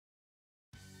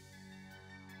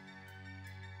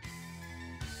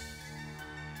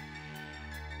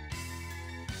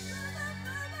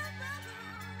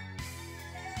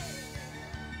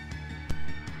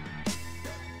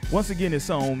Once again, it's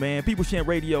on, man. People Champ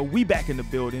Radio, we back in the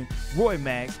building. Roy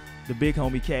Mack, the big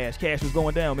homie Cash. Cash, what's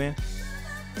going down, man?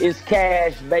 It's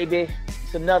Cash, baby.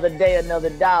 It's another day, another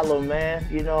dollar, man.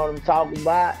 You know what I'm talking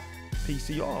about?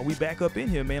 PCR, we back up in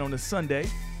here, man, on a Sunday.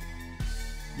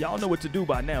 Y'all know what to do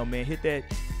by now, man. Hit that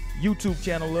YouTube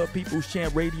channel up, People's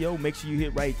Champ Radio. Make sure you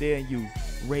hit right there and you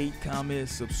rate, comment,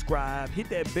 subscribe. Hit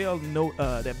that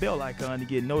bell icon to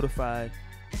get notified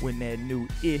when that new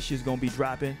ish is gonna be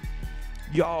dropping.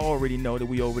 Y'all already know that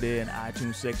we over there in the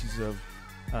iTunes sections of,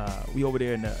 we over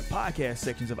there in the podcast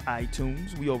sections of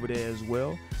iTunes. We over there as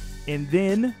well. And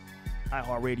then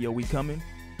iHeartRadio, we coming.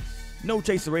 No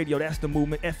Chaser Radio, that's the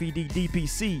movement.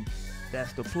 FEDDPC,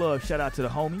 that's the plug. Shout out to the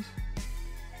homies.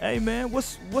 Hey man,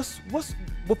 what's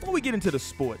before we get into the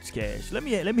sports, Cash? Let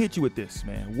me hit you with this,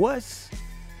 man.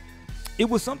 It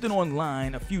was something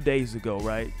online a few days ago,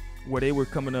 right, where they were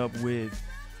coming up with,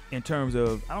 in terms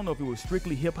of, I don't know if it was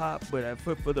strictly hip hop, but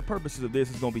for the purposes of this,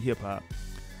 it's gonna be hip hop.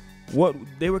 What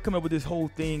they were coming up with this whole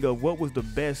thing of what was the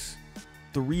best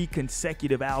 3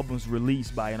 consecutive albums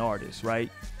released by an artist,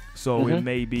 right? So it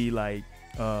may be like,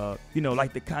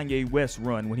 like the Kanye West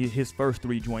run when his first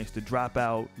 3 joints, the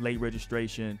Dropout, Late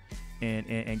Registration,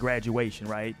 and Graduation,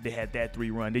 right? They had that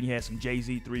 3 run. Then you had some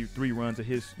Jay-Z three runs of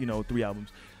his, 3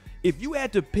 albums. If you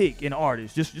had to pick an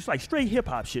artist, just like straight hip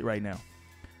hop shit right now,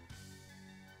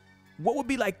 what would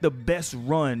be like the best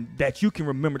run that you can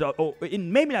remember? Or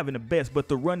maybe not even the best, but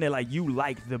the run that like you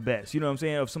like the best. You know what I'm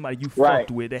saying? Of somebody you fucked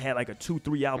with that had like a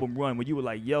 2-3 album run where you were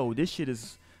like, yo, this shit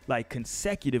is like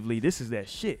consecutively, this is that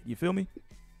shit. You feel me?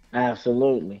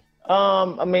 Absolutely.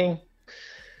 I mean,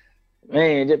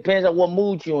 man, it depends on what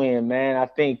mood you in, man. I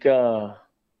think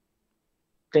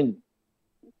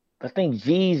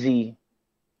Jeezy,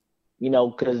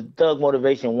 because Thug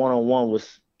Motivation 101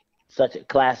 was such a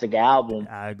classic album.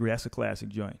 I agree. That's a classic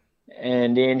joint.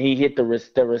 And then he hit the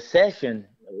recession.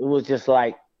 It was just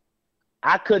like,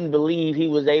 I couldn't believe he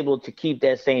was able to keep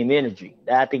that same energy.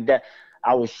 I think that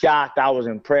I was shocked. I was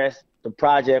impressed. The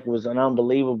project was an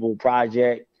unbelievable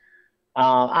project.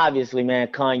 Obviously, man,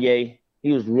 Kanye,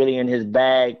 he was really in his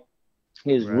bag.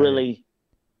 He was really,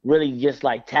 really just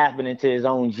like tapping into his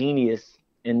own genius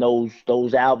in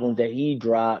those albums that he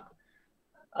dropped.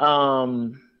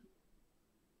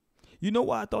 You know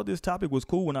why I thought this topic was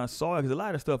cool when I saw it? Because a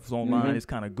lot of stuff is online. It's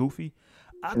kind of goofy.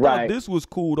 I thought this was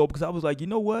cool, though, because I was like, you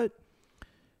know what?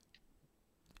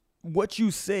 What you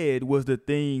said was the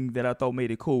thing that I thought made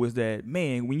it cool, is that,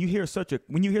 man, when you hear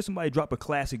somebody drop a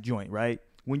classic joint, right?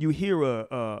 When you hear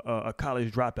a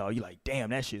college dropout, you're like, damn,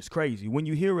 that shit's crazy. When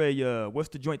you hear what's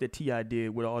the joint that T.I. did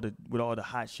with all the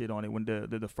hot shit on it, when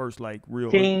the first like real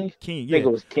King, yeah. I think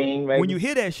it was King, maybe. When you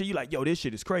hear that shit, you're like, yo, this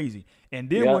shit is crazy. And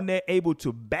then when they're able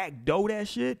to backdoor that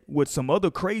shit with some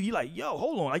other crazy, you're like, yo,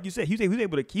 hold on, like you said, he was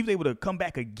able to come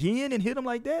back again and hit him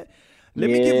like that. Let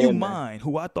me give you mine,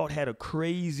 who I thought had a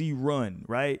crazy run,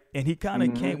 right? And he kind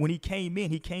of came, when he came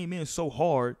in so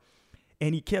hard,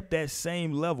 and he kept that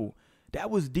same level. That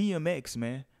was DMX,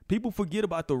 man. People forget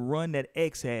about the run that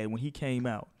X had when he came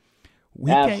out.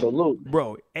 Absolutely.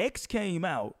 Bro, X came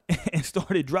out and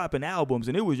started dropping albums,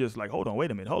 and it was just like, hold on, wait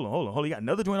a minute, hold on. You got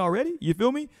another joint already? You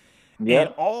feel me? Yeah. And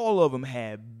all of them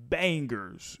had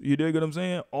bangers. You dig what I'm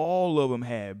saying? All of them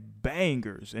had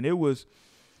bangers. And it was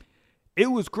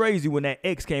crazy when that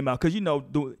X came out, because,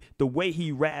 the way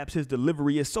he raps, his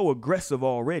delivery is so aggressive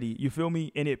already. You feel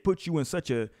me? And it puts you in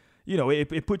such a,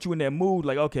 it puts you in that mood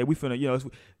like, okay, we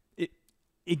finna,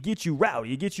 it gets you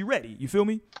rowdy. It gets you ready. You feel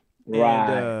me? Right.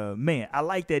 And, man, I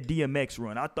like that DMX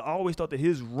run. I always thought that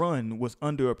his run was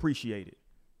underappreciated.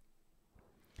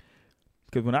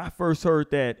 Because when I first heard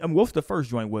that, what's the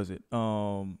first joint, was it?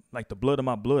 Like The Blood of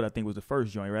My Blood, I think was the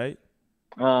first joint, right?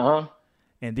 Uh-huh.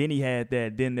 And then he had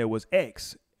that, Then There Was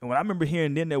X. And when I remember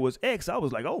hearing Then There Was X, I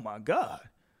was like, oh my God.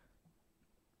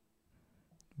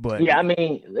 But yeah, I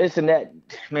mean, listen, that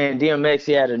man, DMX,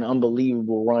 he had an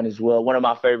unbelievable run as well. One of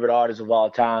my favorite artists of all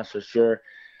time, for sure.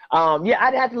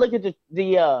 I'd have to look at the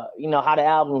how the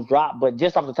albums drop, but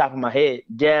just off the top of my head,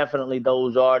 definitely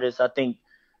those artists. I think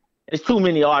there's too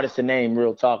many artists to name,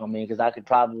 real talk. I mean, because I could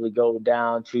probably go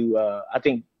down to I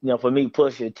think, for me,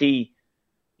 Pusha T.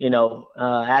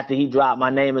 After he dropped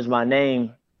My Name Is My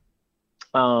Name,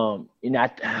 what's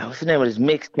the name of his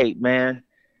mixtape, man?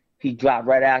 He dropped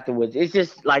right afterwards. It's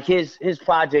just like his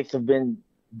projects have been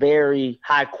very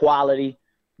high quality,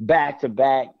 back to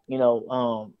back,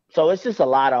 So it's just a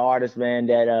lot of artists, man,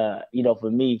 that for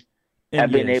me, And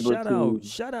have been yeah, able to,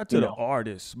 shout out to the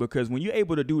artists, because when you're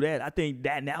able to do that, I think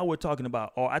that now we're talking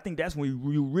about art. I think that's when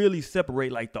you really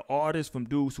separate like the artists from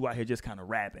dudes who out here just kind of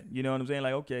rapping. You know what I'm saying?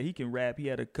 Like, okay, he can rap. He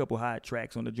had a couple hot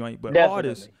tracks on the joint, but definitely.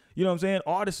 artists, you know what I'm saying?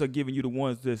 Artists are giving you the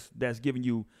ones that's giving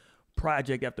you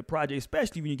project after project,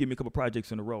 especially when you give me a couple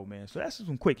projects in a row, man. So that's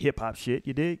some quick hip hop shit.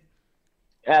 You dig?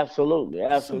 Absolutely.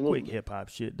 Some quick hip hop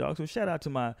shit, dog. So shout out to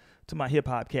my hip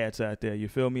hop cats out there. You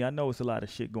feel me? I know it's a lot of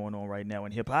shit going on right now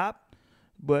in hip hop.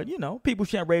 But, People's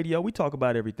Champ Radio, we talk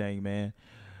about everything, man.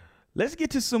 Let's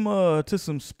get to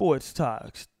some sports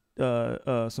talks,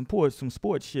 some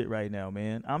sports shit right now,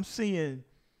 man. I'm seeing,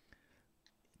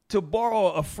 to borrow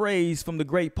a phrase from the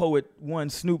great poet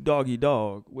one Snoop Doggy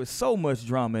Dogg, with so much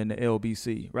drama in the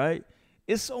LBC, right?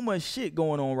 It's so much shit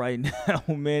going on right now,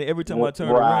 man. Every time I turn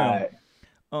around.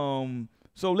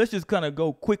 So let's just kind of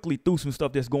go quickly through some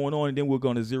stuff that's going on, and then we're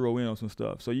going to zero in on some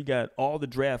stuff. So you got all the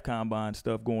draft combine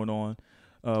stuff going on.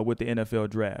 With the NFL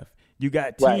draft. You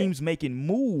got teams making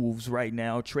moves right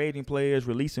now, trading players,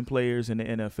 releasing players in the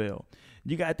NFL.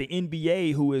 You got the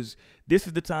NBA, this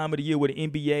is the time of the year where the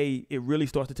NBA, it really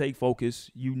starts to take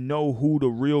focus. You know who the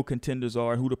real contenders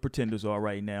are, who the pretenders are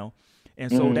right now.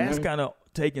 And so that's kind of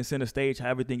taking center stage,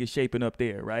 how everything is shaping up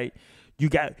there, right?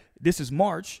 This is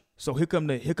March, so here come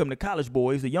the college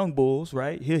boys, the young bulls,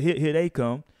 right? Here they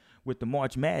come, with the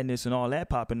March Madness and all that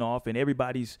popping off, and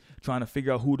everybody's trying to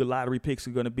figure out who the lottery picks are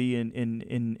going to be in the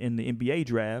NBA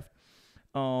draft.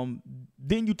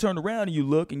 Then you turn around and you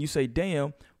look and you say,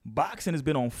 damn, boxing has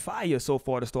been on fire so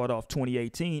far to start off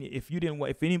 2018. If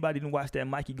anybody didn't watch that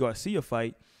Mikey Garcia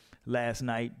fight last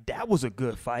night, that was a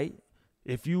good fight.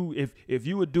 If you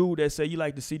a dude that say you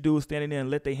like to see dudes standing there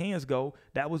and let their hands go,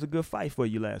 that was a good fight for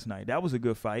you last night. That was a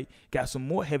good fight. Got some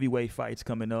more heavyweight fights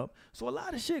coming up. So a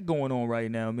lot of shit going on right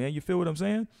now, man. You feel what I'm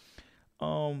saying?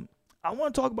 I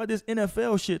want to talk about this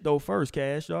NFL shit though first,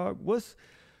 Cash, dog. What's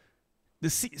the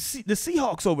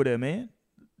Seahawks over there, man?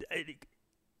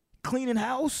 Cleaning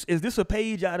house? Is this a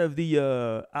page out of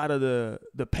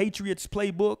the Patriots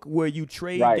playbook where you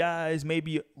trade guys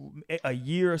maybe a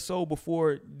year or so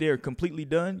before they're completely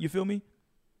done? You feel me?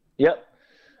 Yep.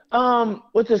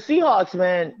 With the Seahawks,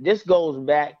 man, this goes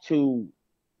back to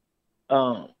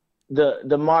the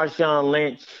Marshawn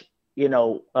Lynch,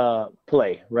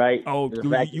 play, right? Oh,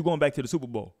 you going back to the Super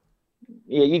Bowl?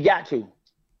 Yeah, you got to,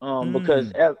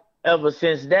 because ever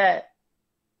since that,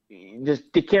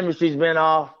 just the chemistry's been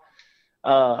off.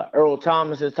 Earl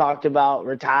Thomas has talked about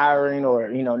retiring or,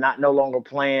 no longer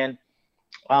playing.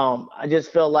 I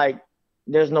just feel like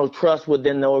there's no trust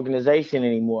within the organization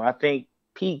anymore. I think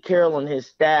Pete Carroll and his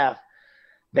staff,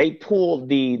 they pulled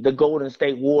the Golden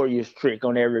State Warriors trick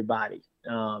on everybody.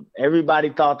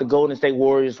 Everybody thought the Golden State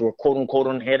Warriors were quote unquote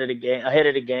ahead of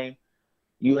the game.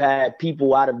 You had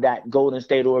people out of that Golden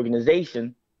State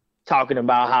organization talking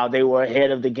about how they were ahead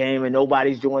of the game and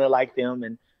nobody's doing it like them,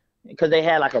 and because they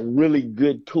had like a really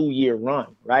good 2-year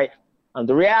run, right?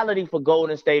 The reality for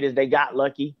Golden State is they got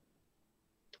lucky.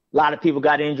 A lot of people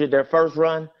got injured their first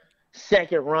run.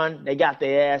 Second run, they got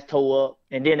their ass tore up,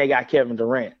 and then they got Kevin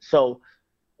Durant. So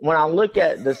when I look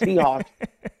at the Seahawks,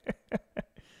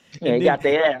 they got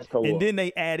their ass tore up. And then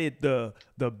they added the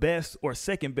best or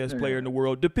second best player in the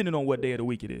world, depending on what day of the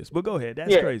week it is. But go ahead.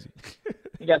 That's crazy.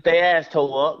 They got their ass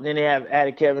tore up. Then they have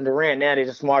added Kevin Durant. Now they're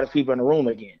the smartest people in the room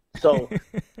again. So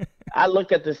I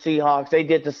look at the Seahawks. They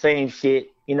did the same shit.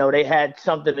 They had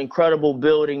something incredible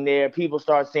building there. People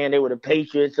start saying they were the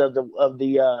Patriots of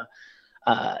the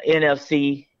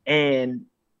NFC, and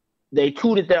they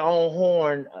tooted their own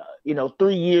horn,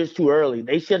 3 years too early.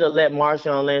 They should have let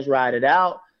Marshawn Lynch ride it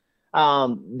out.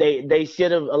 They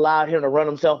should have allowed him to run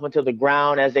himself into the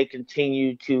ground as they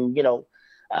continue to,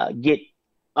 get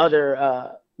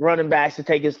other running backs to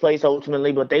take his place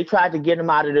ultimately. But they tried to get him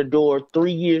out of the door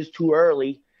 3 years too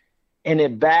early, and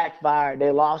it backfired.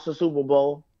 They lost the Super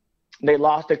Bowl. They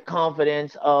lost the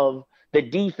confidence of the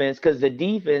defense, because the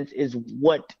defense is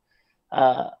what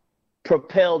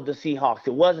propelled the Seahawks.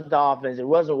 It wasn't the offense. It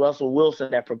wasn't Russell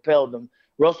Wilson that propelled them.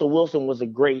 Russell Wilson was a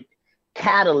great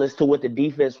catalyst to what the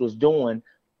defense was doing.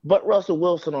 But Russell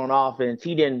Wilson on offense,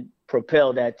 he didn't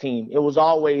propel that team. It was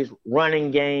always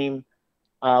running game,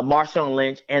 Marshawn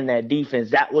Lynch, and that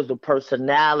defense. That was the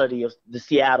personality of the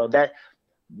Seattle.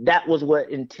 That was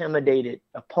what intimidated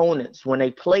opponents when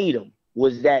they played them,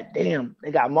 was that, damn,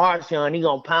 they got Marshawn, he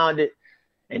going to pound it.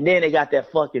 And then they got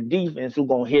that fucking defense who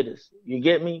going to hit us. You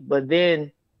get me? But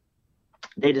then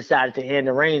they decided to hand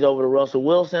the reins over to Russell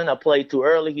Wilson. I played too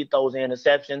early. He throws an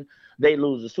interception. They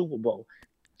lose the Super Bowl.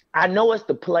 I know it's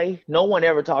the play. No one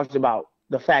ever talks about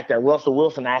the fact that Russell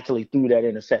Wilson actually threw that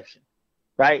interception,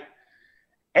 right?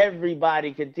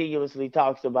 everybody continuously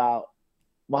talks about,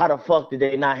 why the fuck did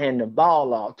they not hand the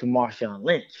ball off to Marshawn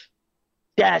Lynch?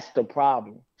 That's the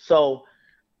problem. So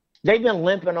they've been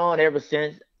limping on ever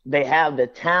since. They have the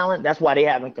talent. That's why they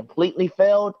haven't completely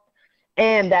failed.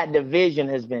 And that division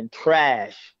has been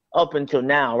trash up until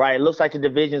now, right? It looks like the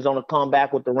division's on a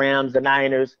comeback with the Rams, the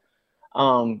Niners.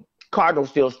 Cardinals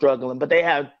still struggling, but they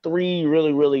have three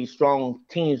really, really strong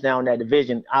teams now in that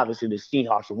division. Obviously, the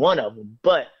Seahawks are one of them.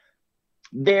 But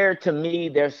to me,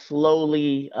 they're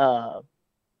slowly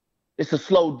it's a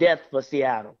slow death for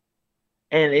Seattle.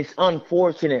 And it's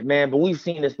unfortunate, man, but we've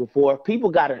seen this before. People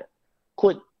got to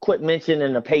quit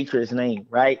mentioning the Patriots' name,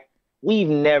 right? We've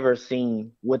never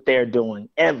seen what they're doing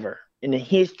ever in the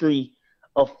history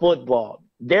of football.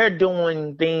 They're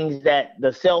doing things that the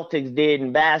Celtics did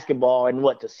in basketball in,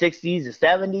 the 60s, the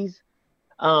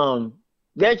 70s?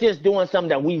 They're just doing something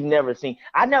that we've never seen.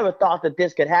 I never thought that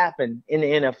this could happen in the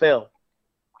NFL.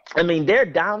 I mean, they're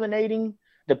dominating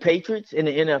the Patriots in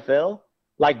the NFL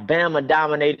like Bama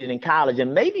dominated in college,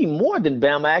 and maybe more than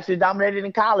Bama actually dominated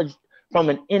in college from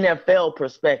an NFL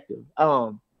perspective.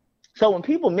 So when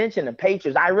people mention the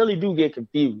Patriots, I really do get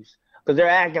confused because they're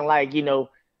acting like,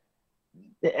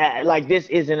 like this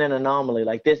isn't an anomaly,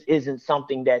 like this isn't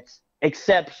something that's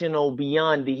exceptional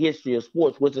beyond the history of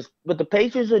sports. What the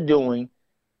Patriots are doing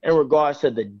in regards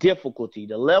to the difficulty,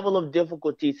 the level of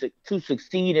difficulty to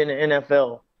succeed in the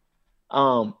NFL,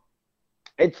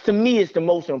 to me, it's the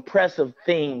most impressive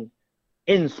thing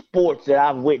in sports that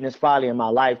I've witnessed probably in my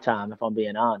lifetime, if I'm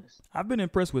being honest. I've been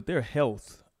impressed with their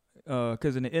health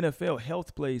because in the NFL,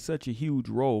 health plays such a huge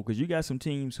role because you got some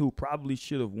teams who probably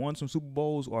should have won some Super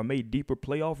Bowls or made deeper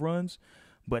playoff runs,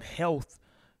 but health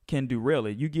can derail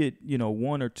it. You get,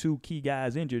 one or two key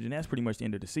guys injured, and that's pretty much the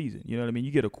end of the season. You know what I mean?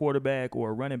 You get a quarterback or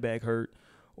a running back hurt,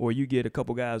 or you get a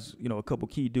couple guys, a couple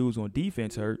key dudes on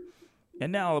defense hurt,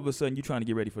 and now all of a sudden you're trying to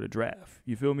get ready for the draft.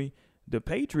 You feel me? The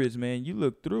Patriots, man, you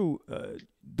look through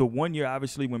the 1 year,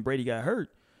 obviously, when Brady got hurt,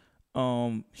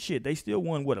 they still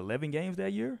won, 11 games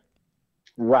that year?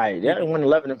 Right. They won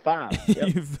 11-5.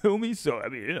 Yep. You feel me? So, I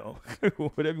mean,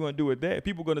 whatever you want to do with that.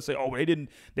 People are going to say, they didn't,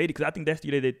 because I think that's the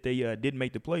year that they didn't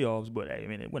make the playoffs, but, I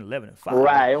mean, it went 11-5.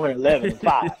 Right. It went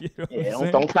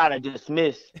 11-5. Don't try to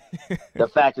dismiss the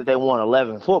fact that they won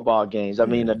 11 football games. I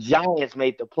mean, the Giants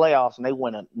made the playoffs and they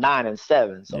went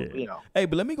 9-7. So, Hey,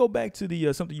 but let me go back to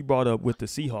the something you brought up with the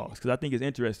Seahawks because I think it's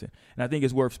interesting and I think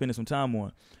it's worth spending some time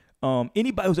on.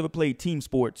 Anybody who's ever played team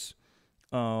sports,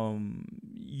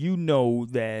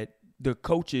 that the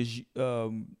coaches,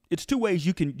 it's two ways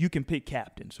you can pick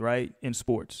captains, right? In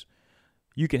sports,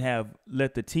 you can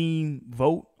let the team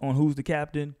vote on who's the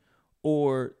captain,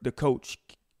 or the coach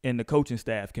and the coaching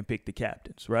staff can pick the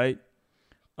captains, right?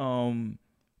 On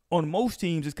most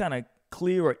teams, it's kind of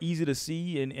clear or easy to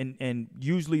see, and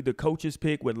usually the coaches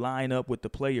pick would line up with the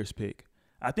players pick.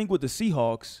 I think with the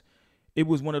Seahawks, it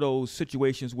was one of those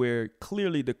situations where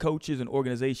clearly the coaches and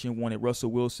organization wanted Russell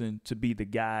Wilson to be the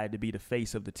guy, to be the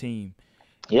face of the team.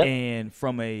 Yep. And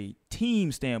from a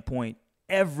team standpoint,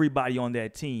 everybody on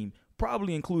that team,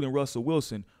 probably including Russell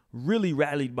Wilson, really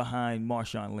rallied behind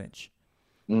Marshawn Lynch.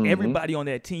 Mm-hmm. Everybody on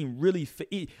that team really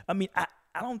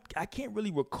I can't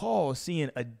really recall seeing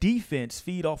a defense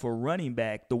feed off a running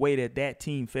back the way that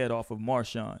team fed off of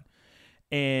Marshawn.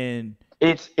 And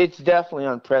It's definitely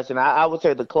unprecedented. I would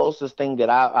say the closest thing that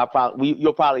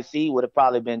you'll probably see would have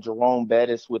probably been Jerome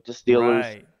Bettis with the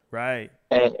Steelers. Right.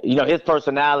 And, his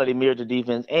personality mirrored the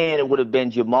defense, and it would have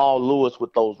been Jamal Lewis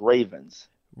with those Ravens.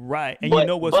 Right. And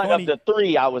what's funny? But of the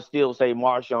three, I would still say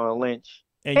Marshawn Lynch.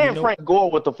 And Frank Gore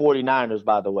with the 49ers,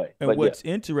 by the way. And what's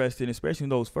interesting, especially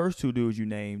in those first two dudes you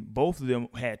named, both of them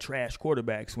had trash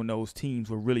quarterbacks when those teams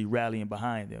were really rallying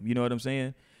behind them. You know what I'm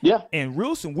saying? Yeah. And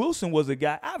Wilson was a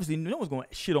guy, obviously no one's going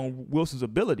to shit on Wilson's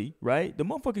ability, right? The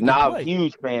motherfucker can play.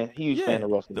 Huge fan of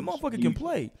Russell. The motherfucker can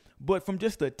play. But from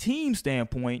just a team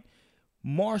standpoint,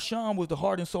 Marshawn was the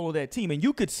heart and soul of that team. And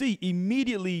you could see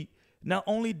immediately, not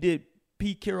only did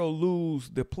Pete Carroll lose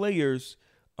the players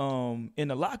in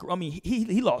the locker room, I mean,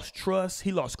 he lost trust.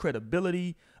 He lost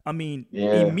credibility. I mean,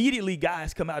 immediately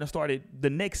guys come out and started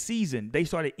the next season. They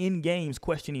started in games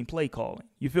questioning play calling.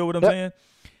 You feel what I'm saying?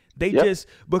 They just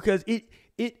because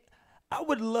I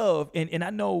would love, and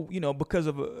I know, because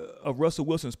of Russell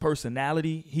Wilson's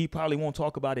personality, he probably won't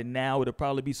talk about it now. It'll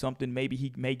probably be something maybe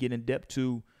he may get in depth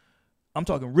to. I'm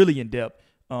talking really in depth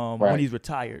when he's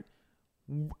retired.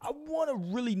 I want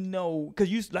to really know,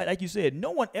 because like you said,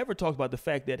 no one ever talks about the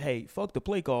fact that, hey, fuck the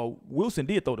play call. Wilson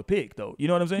did throw the pick, though. You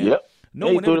know what I'm saying? Yep.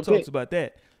 No one ever talks about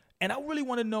that. And I really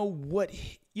want to know what,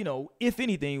 if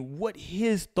anything, what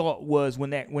his thought was when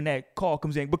that call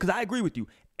comes in. Because I agree with you.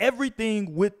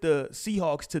 everything with the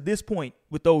Seahawks to this point,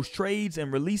 with those trades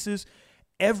and releases,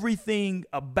 everything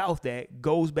about that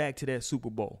goes back to that Super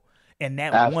Bowl and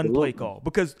that Absolutely. one play call.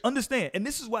 Because understand, and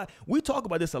this is why we talk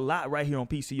about this a lot right here on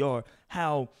PCR,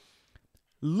 how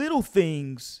little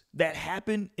things that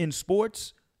happen in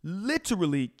sports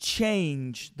literally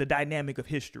change the dynamic of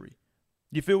history.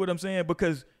 You feel what I'm saying?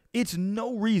 Because it's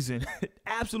no reason,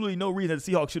 absolutely no reason that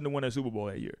the Seahawks shouldn't have won that Super Bowl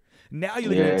that year. Now you're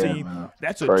looking at a team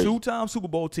that's a two-time Super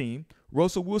Bowl team.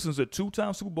 Russell Wilson's a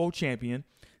two-time Super Bowl champion.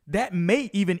 That may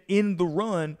even end the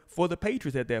run for the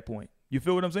Patriots at that point. You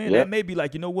feel what I'm saying? That may be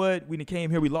like, you know what? We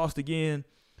came here, we lost again.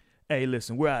 Hey,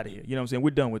 listen, we're out of here. You know what I'm saying?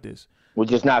 We're done with this. We're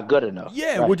just not good enough.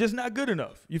 Yeah, right. We're just not good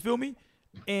enough. You feel me?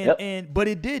 And but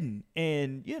it didn't.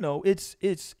 And you know,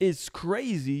 it's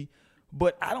crazy,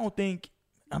 but I don't think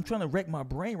I'm trying to wreck my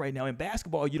brain right now. In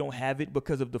basketball, you don't have it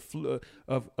because of the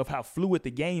of how fluid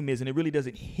the game is, and it really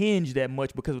doesn't hinge that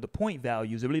much because of the point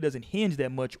values. It really doesn't hinge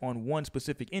that much on one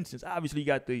specific instance. Obviously, you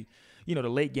got the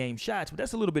late game shots, but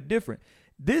that's a little bit different.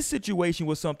 This situation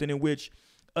was something in which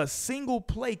a single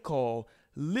play call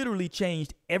literally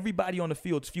changed everybody on the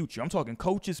field's future. I'm talking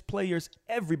coaches, players,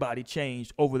 everybody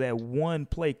changed over that one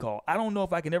play call. I don't know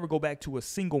if I can ever go back to a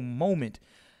single moment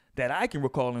that I can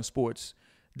recall in sports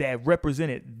that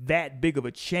represented that big of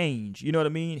a change. You know what I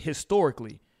mean?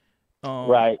 Historically.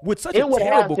 Right. With such a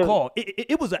terrible call.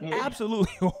 It was an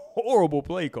absolutely horrible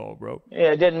play call, bro.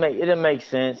 Yeah, it didn't make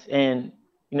sense. And,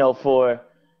 for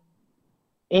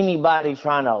anybody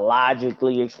trying to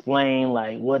logically explain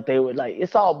like what they would like,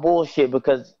 it's all bullshit,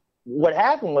 because what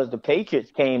happened was the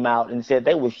Patriots came out and said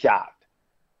they were shocked.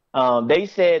 They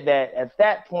said that at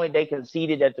that point they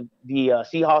conceded that the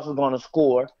Seahawks was going to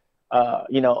score,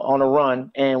 on a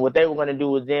run, and what they were going to do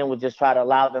was just try to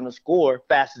allow them to score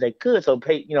fast as they could, so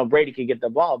Brady could get the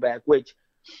ball back, which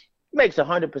makes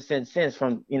 100% sense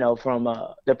from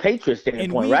the Patriots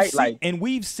standpoint, right? And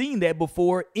we've seen that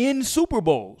before in Super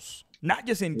Bowls. Not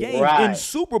just in games, in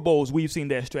Super Bowls, we've seen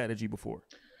that strategy before.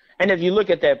 And if you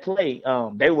look at that play,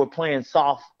 they were playing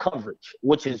soft coverage,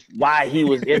 which is why he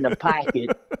was in the pocket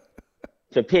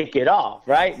to pick it off,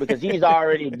 right? Because he's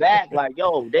already back, like,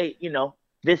 yo,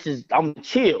 I'm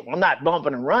chill. I'm not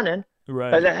bumping and running.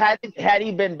 Right. Because had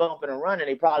he been bumping and running,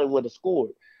 he probably would have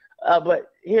scored. But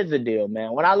here's the deal,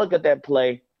 man. When I look at that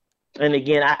play, and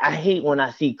again, I hate when I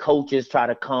see coaches try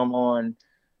to come on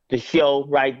the show,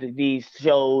 right? These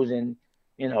shows, and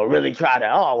really try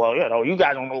to, you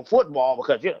guys don't know football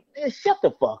because man, shut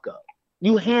the fuck up.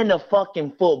 You hand the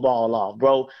fucking football off,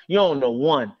 bro. You don't know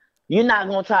one. You're not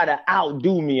gonna try to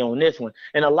outdo me on this one.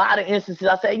 In a lot of instances,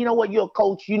 I say, you know what, you're a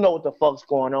coach, you know what the fuck's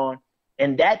going on.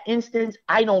 In that instance,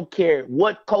 I don't care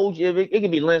what coach, it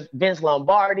could be Vince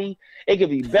Lombardi, it could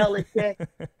be Belichick.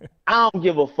 I don't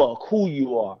give a fuck who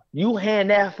you are. You hand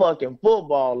that fucking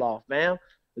football off, man.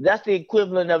 That's the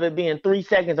equivalent of it being 3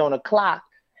 seconds on the clock,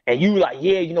 and you like,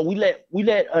 we let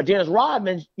Dennis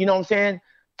Rodman,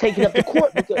 take it up the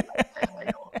court because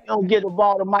you don't get the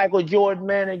ball to Michael Jordan,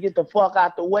 man, and get the fuck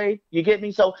out the way. You get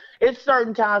me? So it's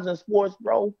certain times in sports,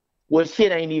 bro, where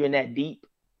shit ain't even that deep.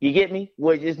 You get me?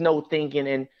 Where there's no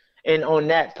thinking, and on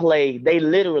that play, they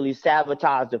literally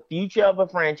sabotaged the future of a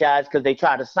franchise because they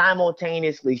tried to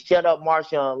simultaneously shut up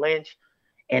Marshawn Lynch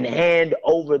and hand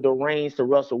over the reins to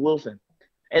Russell Wilson.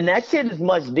 And that shit is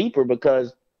much deeper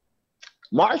because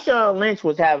Marshawn Lynch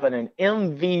was having an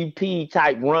MVP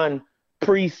type run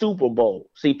pre-Super Bowl.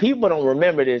 See, people don't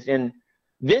remember this, and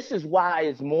this is why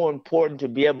it's more important to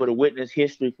be able to witness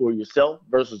history for yourself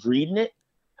versus reading it.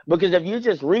 Because if you're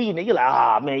just reading it, you're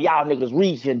like, man, y'all niggas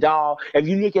reaching, dog. If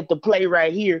you look at the play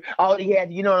right here, all he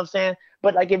had, you know what I'm saying?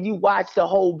 But like if you watch the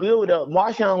whole build-up,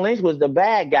 Marshawn Lynch was the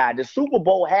bad guy. The Super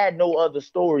Bowl had no other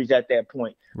stories at that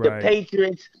point. Right. The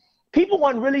Patriots, people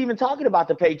weren't really even talking about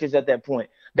the Patriots at that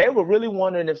point. They were really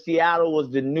wondering if Seattle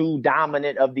was the new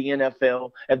dominant of the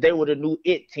NFL, if they were the new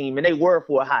it team, and they were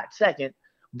for a hot second.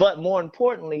 But more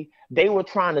importantly, they were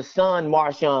trying to son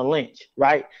Marshawn Lynch,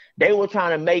 right? They were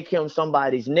trying to make him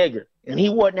somebody's nigger, and he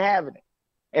wasn't having it.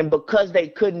 And because they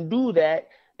couldn't do that,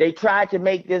 they tried to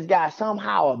make this guy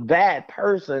somehow a bad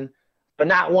person for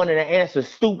not wanting to answer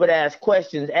stupid-ass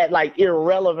questions at, like,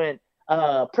 irrelevant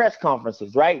press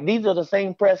conferences, right? These are the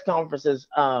same press conferences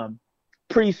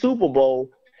pre-Super Bowl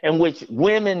in which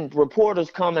women reporters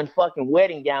come in fucking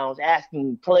wedding gowns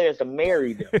asking players to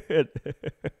marry them.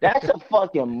 That's a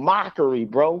fucking mockery,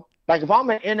 bro. Like, if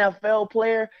I'm an NFL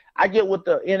player, I get with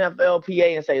the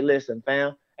NFLPA and say, listen,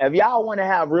 fam, if y'all want to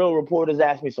have real reporters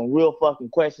ask me some real fucking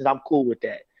questions, I'm cool with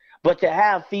that. But to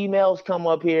have females come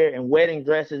up here in wedding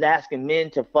dresses asking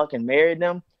men to fucking marry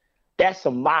them, that's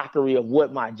a mockery of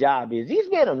what my job is.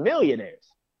 These men are millionaires.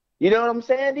 You know what I'm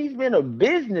saying? These men are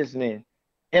businessmen.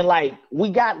 And like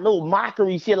we got little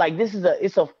mockery shit. Like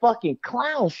it's a fucking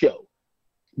clown show.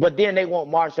 But then they want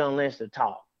Marshawn Lynch to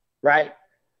talk, right?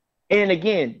 And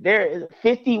again, there is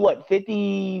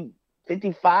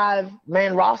 55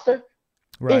 man roster.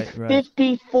 Right, It's right.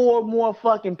 54 more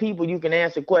fucking people you can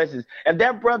answer questions. If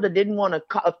that brother didn't want to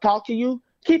talk to you,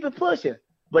 keep it pushing.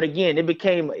 But again, it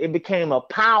became a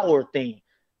power thing.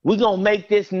 We gonna make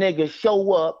this nigga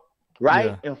show up,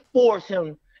 right? Yeah. And force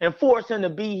him to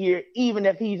be here, even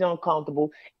if he's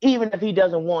uncomfortable, even if he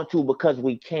doesn't want to, because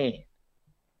we can.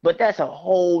 But that's a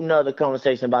whole nother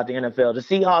conversation about the NFL. The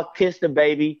Seahawks kissed the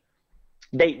baby.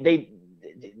 They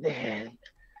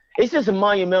it's just a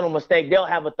monumental mistake. They'll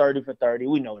have a 30 for 30.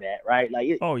 We know that, right?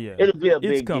 Like, Oh yeah, it'll be a big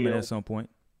deal. It's coming at some point.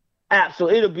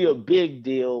 Absolutely, it'll be a big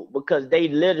deal because they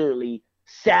literally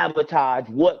sabotage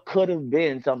what could have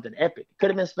been something epic.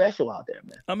 Could have been special out there,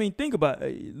 man. I mean, think about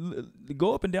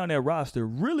go up and down that roster.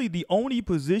 Really, the only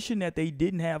position that they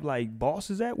didn't have like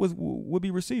bosses at would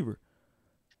be receiver.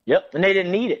 Yep, and they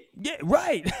didn't need it. Yeah,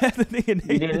 right. That's the thing.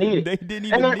 They didn't need it. They didn't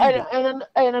even need it.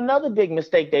 And another big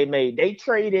mistake they made, they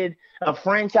traded a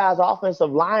franchise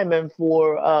offensive lineman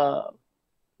for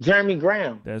Jeremy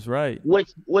Graham. That's right.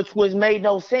 Which was made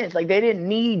no sense. Like, they didn't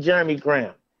need Jeremy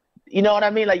Graham. You know what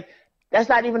I mean? Like, that's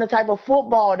not even the type of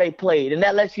football they played. And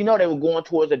that lets you know they were going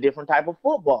towards a different type of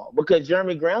football because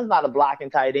Jeremy Graham's not a blocking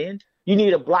tight end. You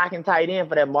need a blocking tight end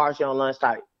for that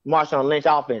Marshawn Lynch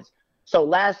offense. So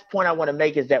last point I want to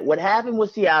make is that what happened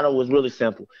with Seattle was really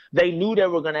simple. They knew they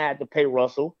were going to have to pay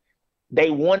Russell.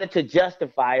 They wanted to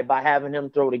justify it by having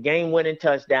him throw the game-winning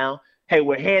touchdown. Hey,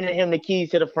 we're handing him the keys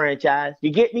to the franchise.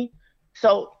 You get me?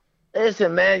 So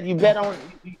listen, man, you bet on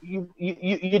you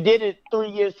did it 3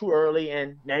 years too early,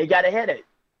 and now you got a headache.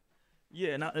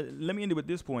 Yeah. Now let me end it with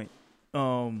this point.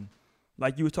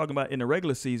 Like you were talking about in the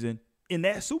regular season, in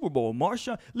that Super Bowl,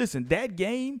 Marshawn. Listen, that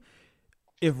game.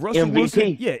 If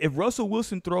Russell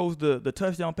Wilson throws the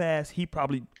touchdown pass,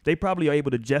 they probably are able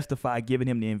to justify giving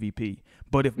him the MVP.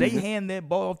 But if they hand that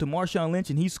ball off to Marshawn Lynch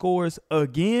and he scores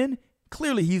again,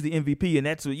 clearly he's the MVP,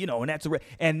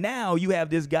 and now you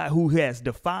have this guy who has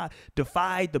defied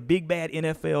the big bad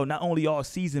NFL not only all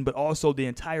season but also the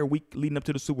entire week leading up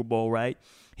to the Super Bowl, right?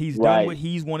 He's done what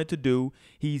he's wanted to do.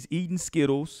 He's eating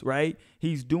Skittles, right?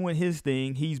 He's doing his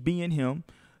thing. He's being him,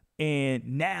 and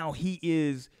now he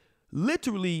is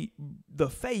literally the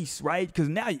face, right? Because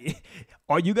now,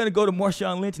 are you going to go to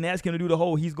Marshawn Lynch and ask him to do the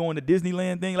whole he's going to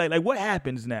Disneyland thing? Like what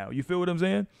happens now? You feel what I'm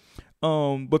saying?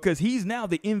 Because he's now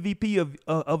the MVP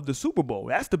of the Super Bowl.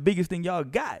 That's the biggest thing y'all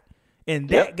got. And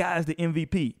that guy's the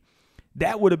MVP.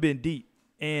 That would have been deep.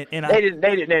 And they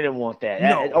didn't want that.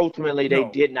 No, ultimately, they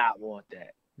did not want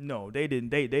that. No, they didn't.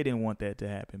 They didn't want that to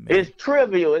happen, man. It's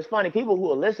trivial. It's funny. People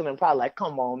who are listening probably like,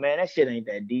 come on, man, that shit ain't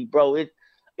that deep, bro.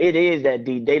 It is that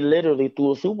deep. They literally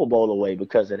threw a Super Bowl away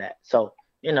because of that. So,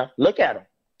 look at them.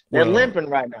 They're limping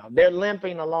right now. They're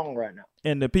limping along right now.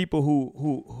 And the people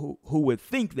who would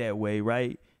think that way,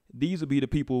 right? These would be the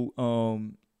people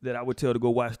that I would tell to go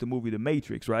watch the movie The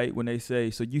Matrix, right? When they say,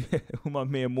 so you, my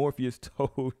man Morpheus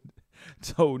told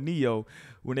Neo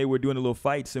when they were doing a little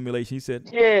fight simulation, he said,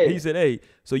 hey,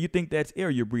 so you think that's air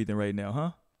you're breathing right now,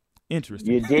 huh?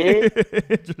 Interesting. You did?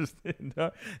 Interesting.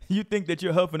 Huh? You think that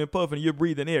you're huffing and puffing and you're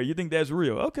breathing air. You think that's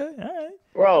real. Okay. All right.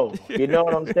 Bro, you know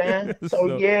what I'm saying?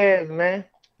 So yeah, man.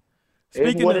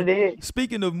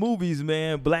 Speaking of movies,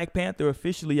 man, Black Panther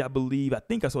officially, I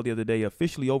think I saw the other day,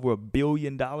 officially over $1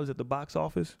 billion at the box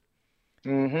office.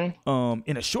 Mm-hmm.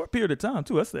 In a short period of time,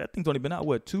 too. That thing's only been out,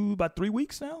 about 3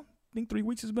 weeks now? I think 3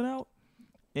 weeks has been out.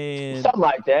 And something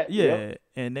like that. Yeah. Yep.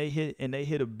 And they hit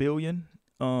 $1 billion.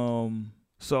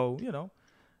 So,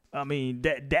 I mean,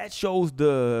 that shows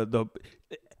the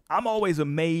I'm always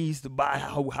amazed by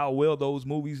how well those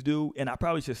movies do, and I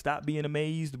probably should stop being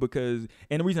amazed and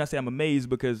the reason I say I'm amazed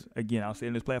because, again, I'll say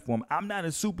on this platform, I'm not a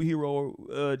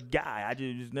superhero guy. I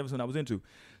just never something I was into.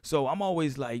 So I'm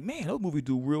always like, man, those movies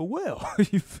do real well.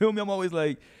 You feel me? I'm always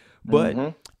like,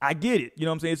 but I get it. You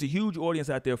know what I'm saying? It's a huge audience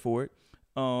out there for it.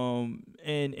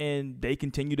 And they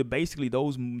continue to basically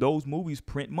those movies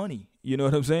print money. You know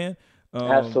what I'm saying?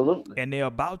 Absolutely. And they're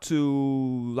about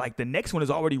to, like, the next one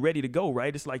is already ready to go,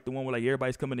 right? It's like the one where like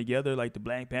everybody's coming together, like the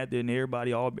Black Panther and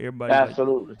everybody.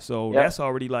 Absolutely. Like, so that's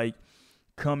already like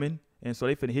coming, and so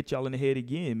they finna hit y'all in the head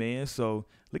again, man. So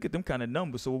look at them kind of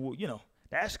numbers. So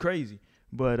that's crazy.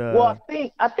 But well,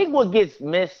 I think what gets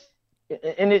missed,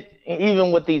 and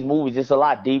even with these movies, it's a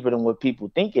lot deeper than what people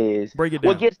think it is. Break it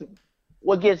down.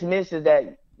 What gets missed is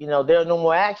that there are no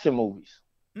more action movies.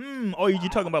 Oh, you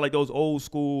talking about like those old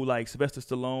school, like Sylvester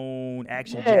Stallone,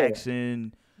 Action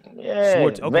Jackson? Yeah,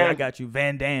 Okay, I got you.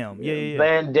 Van Damme. Yeah.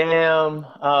 Van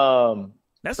Damme.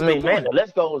 That's a good point. Man, the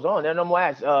list goes on. There are no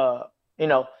more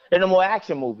there are no more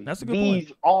action movies. That's a good These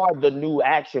point. are the new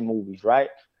action movies, right?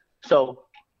 So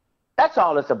that's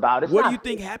all it's about. What do you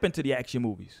think happened to the action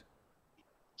movies?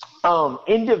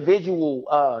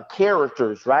 Individual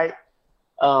characters, right?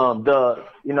 The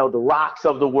Rocks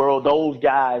of the world, those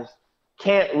guys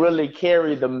can't really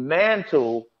carry the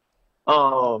mantle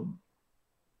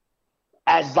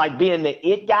as like being the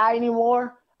it guy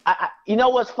anymore. You know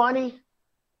what's funny?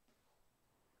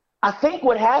 I think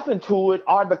what happened to it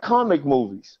are the comic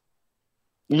movies.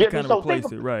 You get me? Kind of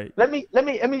replaced it, right? Let me.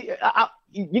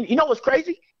 You know what's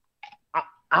crazy?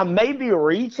 I may be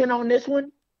reaching on this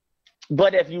one,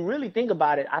 but if you really think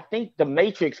about it, I think the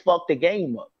Matrix fucked the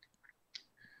game up.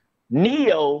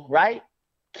 Neo, right?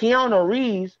 Keanu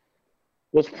Reeves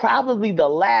was probably the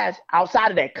last,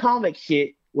 outside of that comic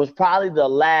shit, was probably the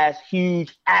last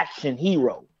huge action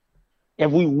hero.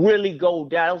 If we really go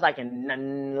down, it was like in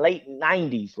the late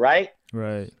 90s, right?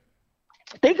 Right.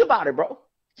 Think about it, bro.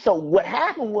 So what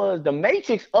happened was the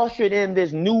Matrix ushered in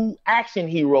this new action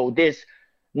hero, this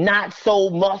not so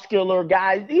muscular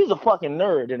guy. He was a fucking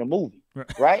nerd in a movie,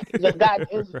 right? He's a guy,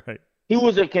 right. He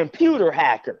was a computer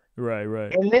hacker.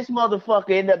 Right. And this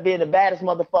motherfucker ended up being the baddest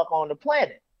motherfucker on the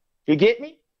planet. You get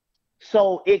me?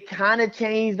 So it kind of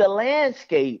changed the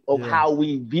landscape of how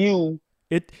we view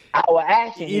our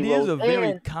action heroes. It is a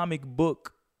very comic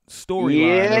book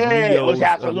storyline. Yeah, it was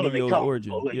absolutely Neo's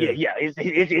origin. Yeah.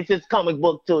 It's just comic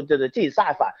book to the T,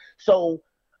 sci-fi. So,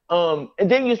 and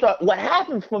then you start. What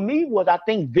happened for me was, I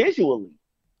think visually,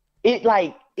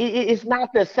 it's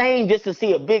not the same just to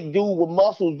see a big dude with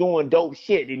muscles doing dope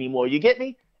shit anymore. You get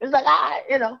me? It's like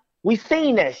we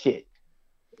seen that shit.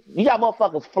 You got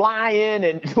motherfuckers flying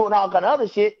and doing all kind of other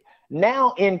shit.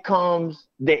 Now in comes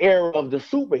the era of the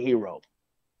superhero.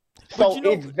 So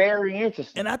it's very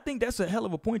interesting. And I think that's a hell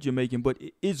of a point you're making, but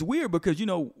it's weird because,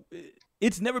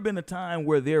 it's never been a time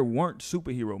where there weren't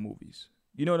superhero movies.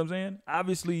 You know what I'm saying?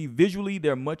 Obviously, visually,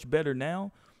 they're much better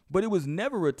now, but it was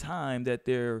never a time that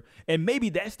and maybe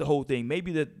that's the whole thing.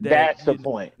 Maybe that's the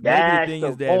point. Maybe the thing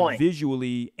is that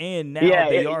visually, and now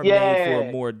they are made for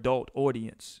a more adult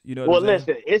audience. You know what I'm saying?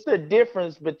 Listen, it's a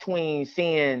difference between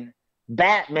seeing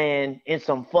Batman in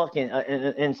some fucking,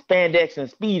 in spandex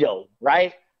and Speedo,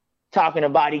 right? Talking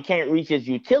about he can't reach his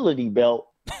utility belt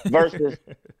versus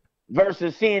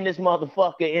seeing this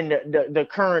motherfucker in the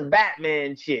current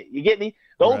Batman shit. You get me?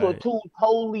 Those are two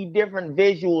totally different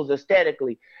visuals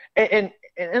aesthetically. And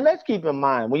let's keep in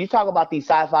mind, when you talk about these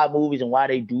sci-fi movies and why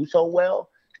they do so well,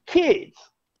 kids,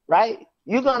 right?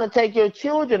 You're going to take your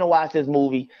children to watch this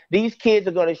movie. These kids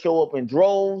are going to show up in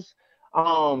droves.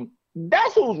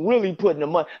 That's who's really putting the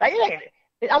money.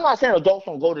 I'm not saying adults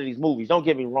don't go to these movies. Don't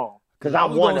get me wrong. Because I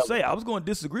was going to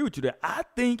disagree with you there. I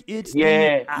think it's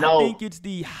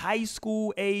the high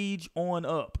school age on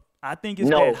up. I think it's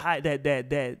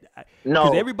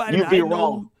because everybody you'd be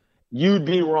wrong. You'd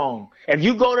be wrong. If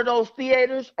you go to those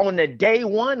theaters on the day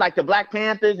one, like the Black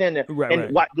Panthers and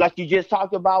like you just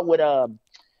talked about with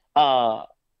the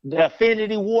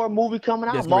Infinity War movie coming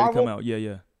out, Marvel. Come out.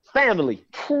 Yeah. Family,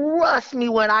 trust me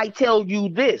when I tell you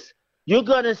this. You're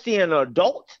gonna see an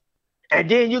adult. And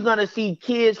then you're going to see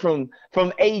kids from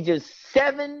ages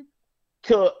 7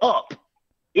 to up.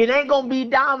 It ain't going to be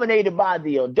dominated by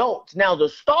the adults. Now, the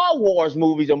Star Wars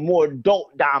movies are more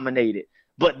adult dominated.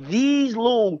 But these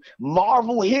little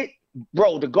Marvel hit,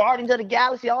 bro, the Guardians of the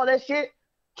Galaxy, all that shit,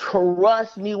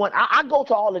 trust me, when I go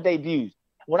to all the debuts.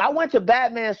 When I went to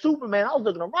Batman, Superman, I was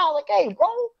looking around like, hey, bro,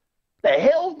 the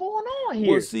hell's going on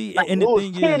here? Well, see, and the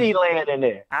thing is, land in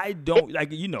there. I don't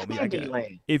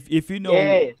me. If you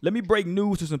know, let me break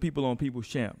news to some people on People's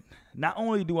Champ. Not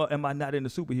only am I not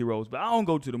into superheroes, but I don't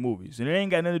go to the movies, and it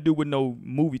ain't got nothing to do with no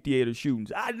movie theater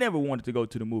shootings. I never wanted to go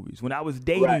to the movies. When I was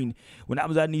dating, when I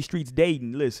was out in these streets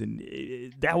dating,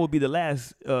 listen, that would be the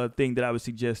last thing that I would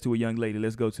suggest to a young lady.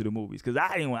 Let's go to the movies, because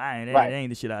that ain't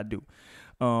the shit I do.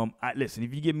 Listen,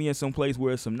 if you get me in some place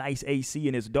where it's some nice AC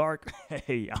and it's dark,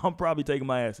 hey, I'm probably taking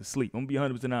my ass to sleep. I'm gonna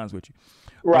be 100% honest with you.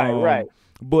 Right.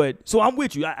 But so I'm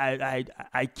with you.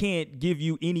 I can't give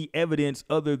you any evidence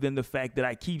other than the fact that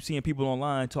I keep seeing people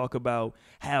online talk about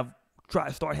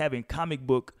start having comic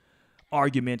book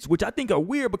arguments, which I think are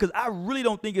weird because I really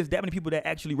don't think it's that many people that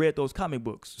actually read those comic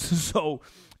books. So,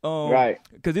 right.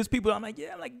 Because there's people I'm like,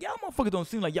 y'all motherfuckers don't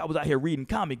seem like y'all was out here reading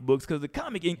comic books because the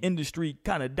comic industry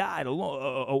kind of died a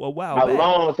while back. A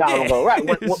long time ago, right?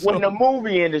 When the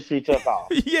movie industry took off.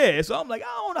 Yeah, so I'm like, I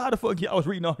don't know how the fuck y'all was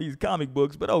reading all these comic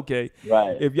books, but okay.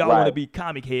 Right. If y'all want to be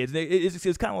comic heads,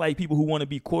 it's kind of like people who want to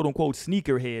be quote unquote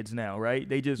sneaker heads now, right?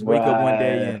 They just wake up one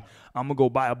day and I'm gonna go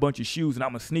buy a bunch of shoes and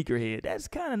I'm a sneakerhead. That's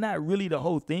kind of not really the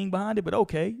whole thing behind it, but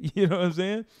okay, you know what I'm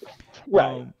saying?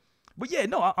 Right. But yeah,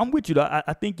 no, I'm with you though.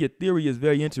 I think your theory is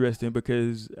very interesting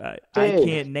because I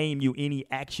can't name you any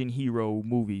action hero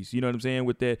movies. You know what I'm saying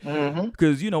with that?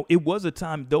 Because it was a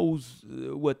time those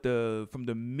from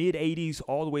the mid '80s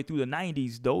all the way through the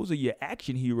 '90s. Those are your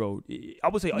action hero. I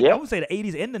would say the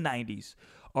 '80s and the '90s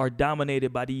are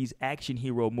dominated by these action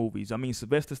hero movies. I mean,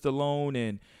 Sylvester Stallone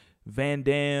and Van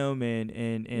Damme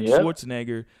and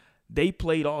Schwarzenegger. They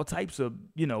played all types of,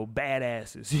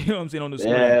 badasses, you know what I'm saying, on the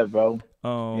screen. Yeah, bro.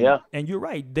 And you're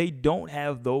right. They don't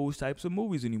have those types of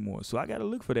movies anymore. So I got to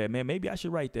look for that, man. Maybe I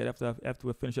should write that after I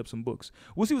finish up some books.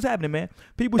 We'll see what's happening, man.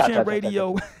 People Sharing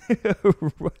Radio.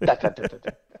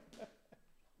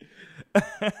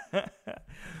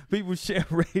 People Sharing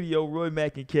Radio, Roy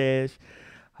Mack and Cash.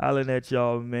 Hollering at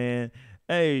y'all, man.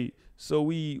 Hey, so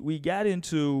we got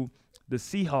into the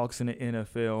Seahawks in the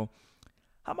NFL.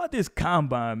 How about this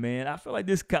combine, man? I feel like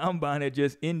this combine that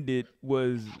just ended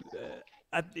was,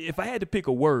 if I had to pick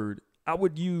a word, I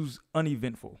would use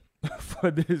uneventful for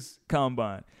this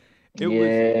combine.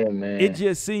 Man. It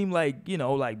just seemed like,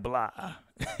 like blah.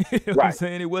 You know what I'm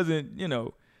saying? It wasn't,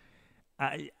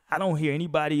 I don't hear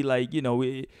anybody like,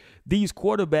 these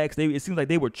quarterbacks, it seems like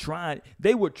they were,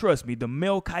 trust me, the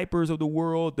Mel Kipers of the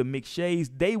world, the McShays,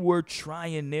 they were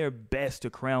trying their best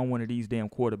to crown one of these damn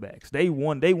quarterbacks. They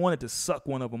wanted to suck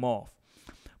one of them off.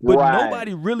 But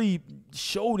nobody really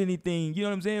showed anything, you know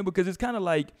what I'm saying? Because it's kind of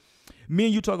like, me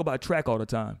and you talk about track all the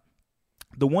time.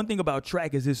 The one thing about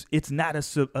track is it's not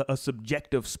a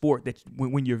subjective sport that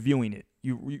when you're viewing it.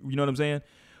 You know what I'm saying?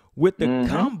 With the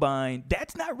combine,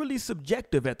 that's not really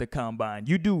subjective at the combine.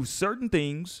 You do certain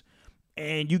things,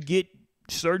 and you get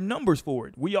certain numbers for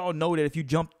it. We all know that if you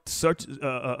jump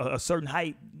a certain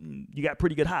height, you got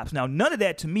pretty good hops. Now, none of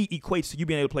that to me equates to you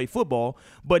being able to play football,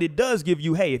 but it does give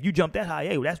you, hey, if you jump that high,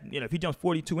 hey, that's if he jumps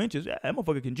 42 inches, that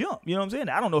motherfucker can jump. You know what I'm saying?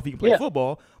 I don't know if he can play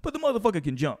football, but the motherfucker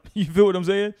can jump. You feel what I'm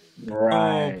saying?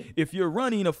 Right. If you're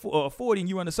running a 40 and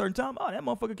you run a certain time, that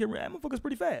motherfucker's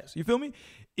pretty fast. You feel me?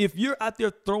 If you're out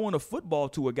there throwing a football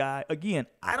to a guy, again,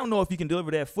 I don't know if you can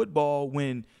deliver that football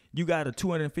when you got a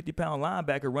 250-pound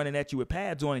linebacker running at you with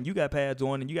pads on, and you got pads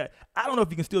on, and I don't know if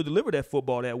you can still deliver that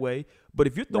football that way, but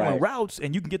if you're throwing routes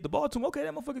and you can get the ball to him, okay,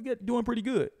 that motherfucker doing pretty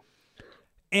good.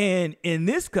 And in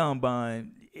this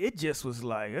combine, it just was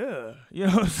like, you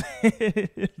know what I'm saying?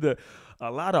 A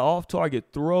lot of off-target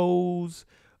throws.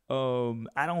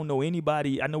 I don't know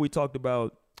anybody. I know we talked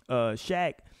about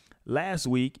Shaq last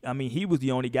week. I mean, he was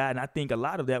the only guy, and I think a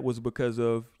lot of that was because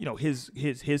of,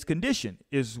 his condition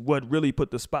is what really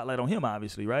put the spotlight on him,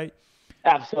 obviously, right?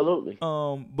 Absolutely.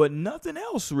 But nothing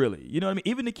else really. You know what I mean?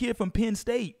 Even the kid from Penn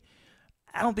State,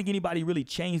 I don't think anybody really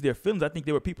changed their feelings. I think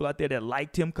there were people out there that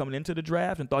liked him coming into the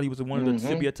draft and thought he was one of the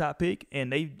to be a top pick,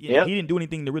 and he didn't do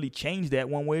anything to really change that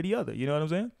one way or the other. You know what I'm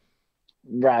saying?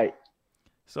 Right.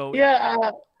 So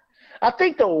I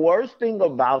think the worst thing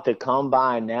about the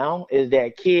combine now is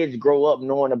that kids grow up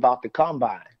knowing about the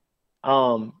combine,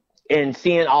 and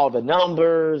seeing all the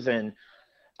numbers. And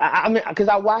I mean, because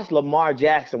I watched Lamar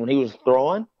Jackson when he was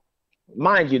throwing.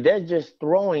 Mind you, they're just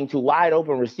throwing to wide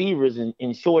open receivers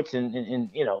in shorts and in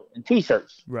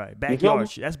t-shirts. Right, backyard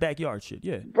shit. That's backyard shit.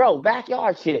 Yeah, bro,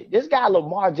 backyard shit. This guy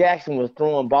Lamar Jackson was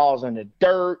throwing balls in the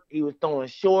dirt. He was throwing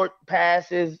short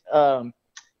passes. They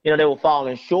were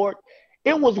falling short.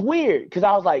 It was weird because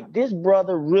I was like, this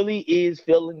brother really is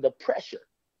feeling the pressure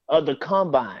of the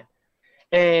combine.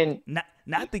 And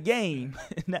not the game.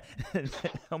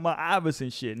 On my Iverson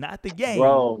shit. Not the game.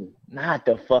 Bro, not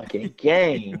the fucking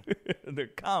game. The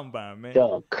combine, man.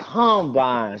 The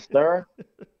combine, sir.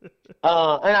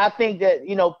 And I think that,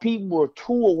 people are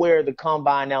too aware of the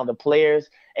combine now, the players,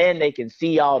 and they can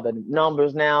see all the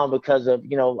numbers now because of,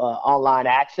 online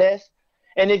access.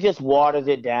 And it just waters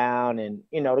it down. And,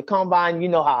 the combine,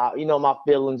 my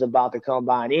feelings about the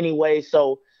combine anyway.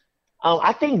 So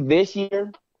I think this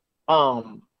year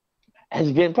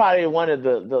has been probably one of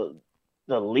the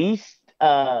least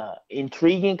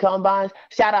intriguing combines.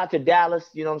 Shout out to Dallas.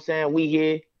 You know what I'm saying? We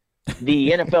here.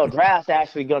 The NFL draft's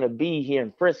actually going to be here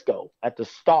in Frisco at the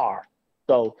Star.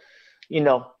 So,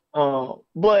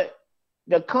 but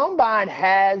the combine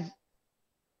has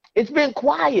it's been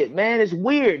quiet, man. It's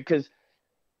weird because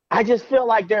I just feel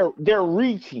like they're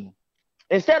reaching.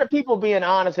 Instead of people being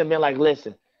honest and being like,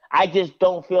 listen, I just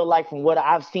don't feel like from what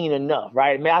I've seen enough,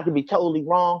 right? I mean, I could be totally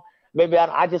wrong. Maybe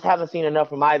I just haven't seen enough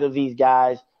from either of these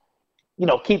guys.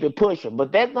 Keep it pushing.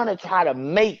 But they're going to try to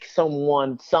make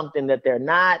someone something that they're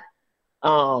not.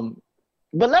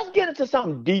 But let's get into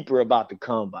something deeper about the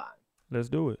combine. Let's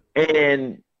do it.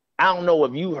 And I don't know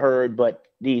if you heard, but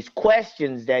these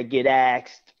questions that get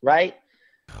asked, right?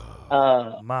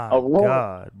 My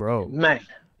God, bro. Man.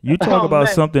 You talk about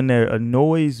something that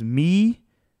annoys me.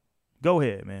 Go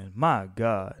ahead, man. My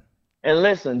God. And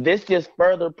listen, this just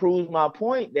further proves my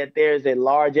point that there's a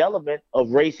large element of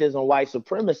racism, white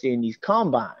supremacy in these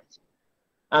combines.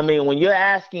 I mean, when you're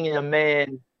asking a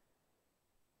man.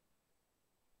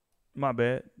 My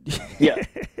bad. Yeah.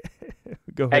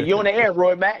 Go ahead. Hey, you on the air,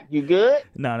 Roy Mack? You good?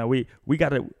 No, we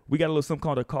got a little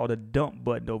something called a dump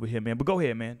button over here, man. But go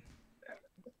ahead, man.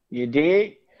 You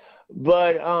did?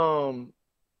 But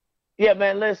yeah,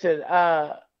 man, listen,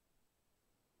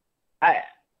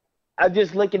 I'm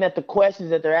just looking at the questions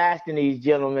that they're asking these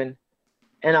gentlemen,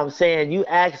 and I'm saying, you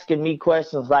asking me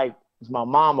questions like, is my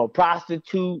mom a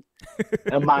prostitute?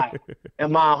 Am I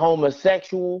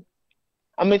homosexual?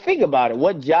 I mean, think about it.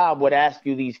 What job would ask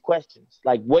you these questions?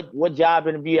 Like, what job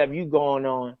interview have you gone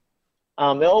on?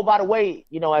 And oh, by the way,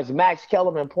 as Max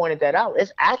Kellerman pointed that out,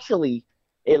 it's actually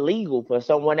illegal for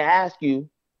someone to ask you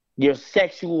your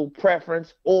sexual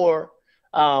preference or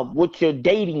what your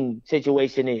dating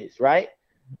situation is, right?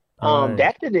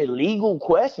 That's an illegal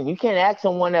question. You can't ask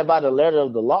someone that by the letter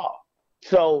of the law.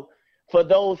 So for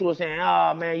those who are saying,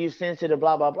 oh, man, you're sensitive,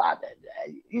 blah, blah, blah,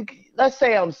 let's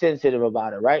say I'm sensitive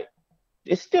about it, right?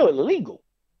 It's still illegal.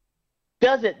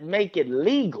 Doesn't make it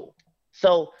legal.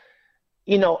 So,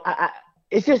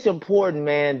 it's just important,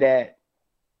 man, that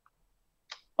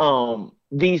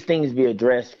these things be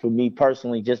addressed for me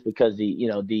personally, just because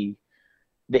the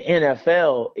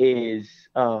NFL is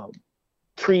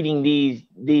treating these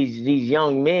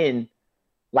young men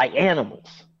like animals,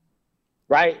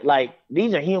 right? Like,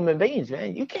 these are human beings,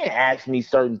 man. You can't ask me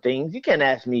certain things. You can't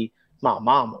ask me my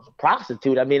mom was a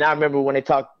prostitute. I mean, I remember when they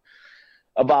talked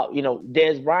about,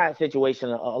 Dez Bryant's situation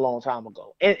a long time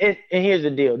ago. And here's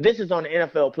the deal. This is on the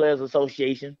NFL Players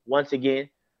Association. Once again,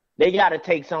 they got to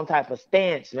take some type of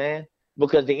stance, man,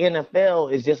 because the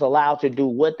NFL is just allowed to do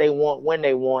what they want when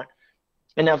they want.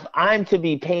 And if I'm to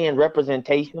be paying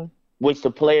representation, which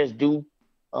the players do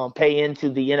pay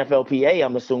into the NFLPA,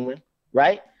 I'm assuming,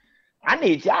 right? I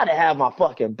need y'all to have my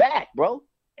fucking back, bro.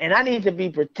 And I need to be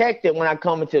protected when I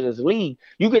come into this league.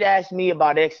 You could ask me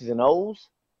about X's and O's.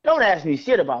 Don't ask me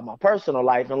shit about my personal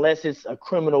life unless it's a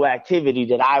criminal activity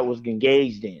that I was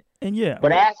engaged in. And yeah.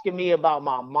 But asking me about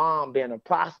my mom being a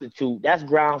prostitute, that's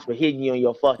grounds for hitting you in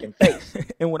your fucking face.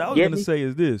 And what I was going to say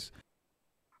is this.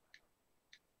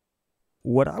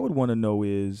 What I would want to know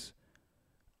is,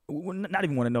 not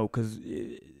even want to know because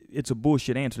it's a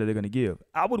bullshit answer that they're going to give.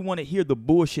 I would want to hear the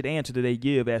bullshit answer that they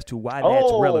give as to why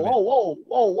that's relevant. Whoa.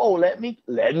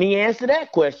 Let me answer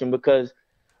that question, because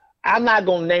I'm not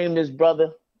going to name this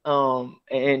brother.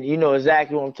 And you know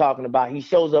exactly what I'm talking about. He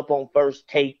shows up on First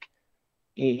Take.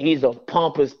 He's a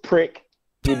pompous prick.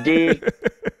 You dig?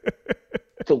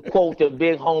 To quote the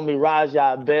big homie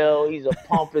Rajah Bell, he's a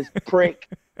pompous prick.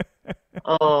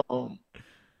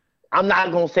 I'm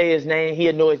not going to say his name. He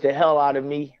annoys the hell out of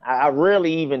me. I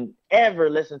rarely even ever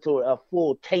listen to a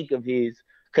full take of his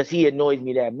because he annoys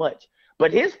me that much.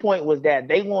 But his point was that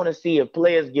they want to see if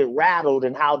players get rattled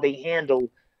and how they handle,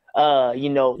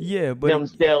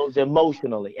 themselves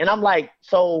emotionally. And I'm like,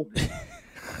 so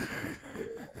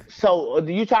do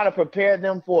you try to prepare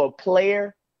them for a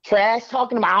player trash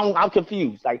talking about? I'm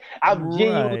confused. Like, I'm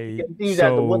genuinely confused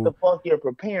as to what the fuck you're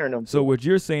preparing them for. So what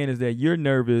you're saying is that you're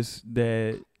nervous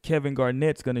that Kevin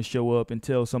Garnett's going to show up and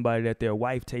tell somebody that their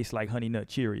wife tastes like Honey Nut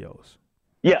Cheerios.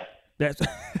 Yeah. That's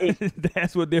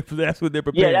what they're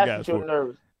preparing guys for.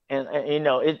 Nervous. And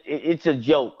it's a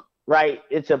joke, right?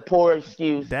 It's a poor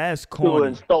excuse. That's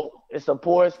corny. It's a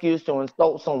poor excuse to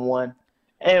insult someone.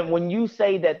 And when you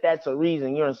say that that's a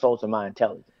reason, you're insulting my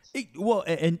intelligence.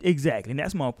 And exactly. And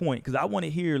that's my point, because I want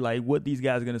to hear like what these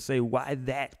guys are going to say, why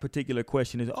that particular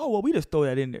question is, oh, well, we just throw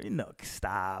that in there. No,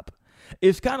 stop.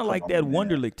 It's kind of like that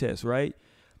Wonderlic test, right?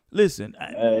 Listen.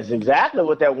 It's exactly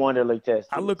what that Wonderlic test is.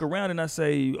 I look around and I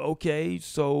say, okay,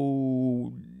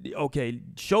 show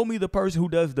me the person who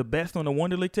does the best on the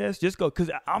Wonderlic test. Just go,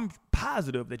 because I'm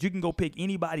positive that you can go pick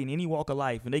anybody in any walk of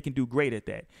life and they can do great at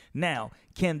that. Now,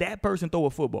 can that person throw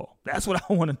a football? That's what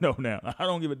I want to know now. I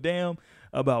don't give a damn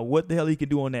about what the hell he can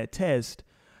do on that test.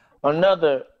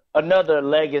 Another another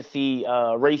legacy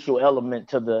racial element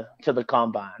to the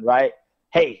combine, right?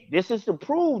 Hey, this is to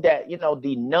prove that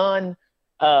the non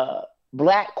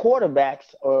black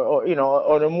quarterbacks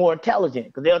or the more intelligent,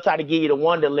 because they'll try to give you the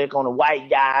Wonderlic on a white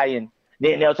guy, and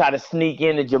then they'll try to sneak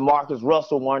in the Jamarcus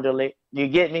Russell Wonderlic. You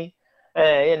get me?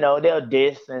 They'll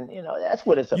diss, and that's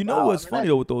what it's about. You know what's funny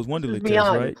though with those Wonderlic tests,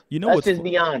 right? Let's just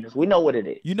be honest. We know what it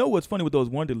is. You know what's funny with those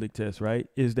Wonderlic tests, right?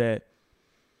 Is that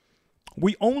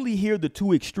we only hear the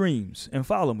two extremes, and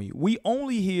follow me. We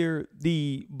only hear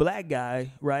the black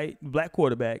guy, right, black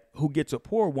quarterback who gets a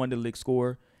poor Wonderlic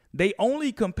score. They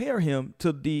only compare him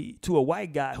to a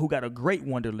white guy who got a great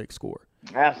Wonderlic score.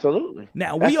 Absolutely.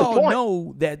 Now we all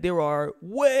know that there are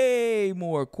way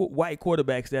more white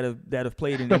quarterbacks that have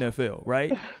played in the NFL,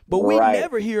 right? But we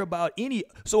never hear about any.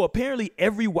 So apparently,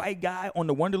 every white guy on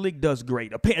the Wonderlic does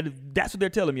great. That's what they're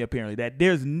telling me. Apparently, that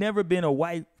there's never been a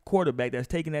white quarterback that's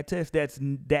taken that test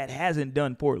that hasn't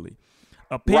done poorly.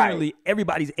 Apparently,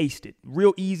 everybody's aced it.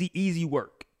 Real easy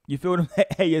work. You feel what I'm saying?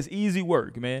 Hey, it's easy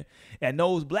work, man. And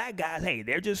those black guys, hey,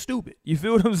 they're just stupid. You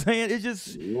feel what I'm saying? It's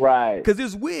just because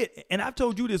it's weird. And I've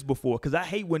told you this before, because I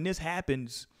hate when this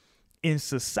happens in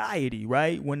society,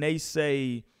 right? When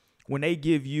they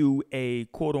give you a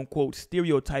quote unquote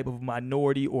stereotype of a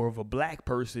minority or of a black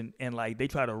person, and like they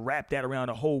try to wrap that around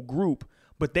a whole group,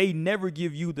 but they never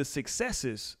give you the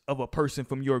successes of a person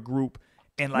from your group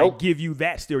and like give you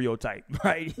that stereotype,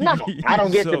 right? No, I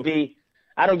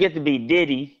don't get to be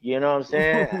Diddy, you know what I'm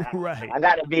saying? Right. I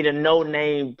got to be the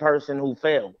no-name person who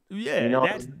failed. Yeah,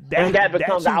 that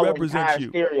becomes our entire you.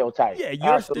 stereotype. Yeah,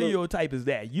 your stereotype is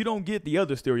that. You don't get the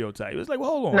other stereotype. It's like, well,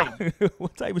 hold on. No.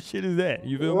 What type of shit is that?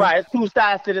 You feel me? Right, it's two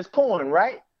sides to this coin,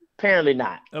 right? Apparently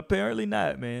not. Apparently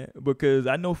not, man. Because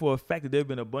I know for a fact that there have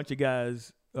been a bunch of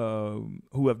guys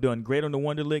who have done great on the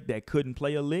Wonderlic that couldn't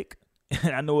play a lick.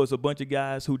 And I know it's a bunch of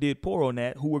guys who did poor on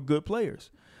that who were good players.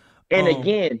 And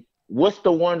again, what's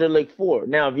the Wonderlic for?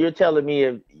 Now, if you're telling me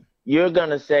if you're going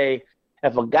to say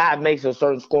if a guy makes a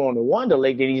certain score on the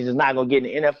Wonderlic, then he's just not going to get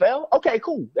in the NFL, okay,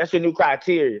 cool. That's your new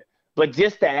criteria. But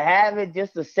just to have it,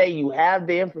 just to say you have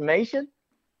the information,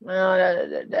 well,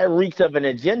 that reeks of an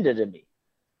agenda to me.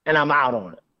 And I'm out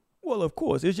on it. Well, of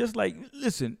course. It's just like,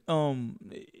 listen, I'm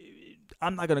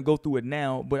not going to go through it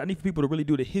now, but I need for people to really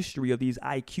do the history of these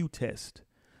IQ tests.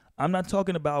 I'm not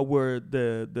talking about where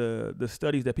the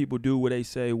studies that people do where they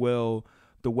say, well,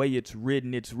 the way it's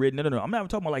written. No. I'm not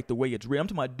talking about like the way it's written. I'm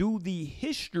talking about do the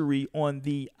history on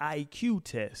the IQ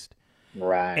test.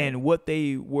 Right. And what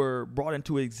they were brought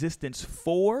into existence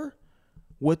for,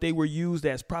 what they were used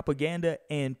as propaganda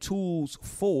and tools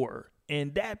for.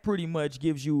 And that pretty much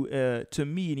gives you, to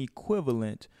me, an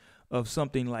equivalent of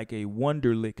something like a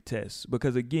Wonderlic test.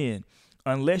 Because, again,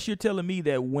 unless you're telling me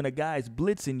that when a guy's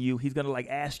blitzing you, he's going to, like,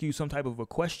 ask you some type of a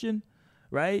question,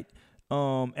 right,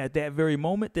 at that very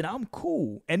moment, then I'm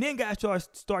cool. And then guys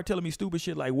start telling me stupid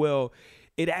shit like, well,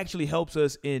 it actually helps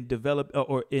us in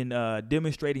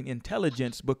demonstrating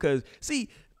intelligence because, see,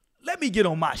 let me get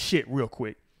on my shit real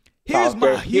quick. Here's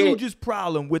my hugest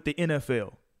problem with the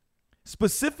NFL,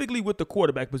 specifically with the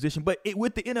quarterback position, but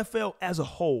with the NFL as a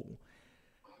whole.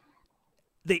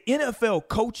 The NFL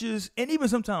coaches and even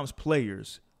sometimes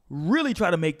players really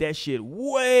try to make that shit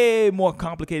way more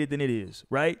complicated than it is,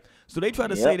 right? So they try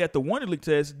to say that the Wonderlic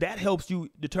test, that helps you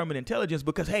determine intelligence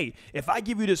because, hey, if I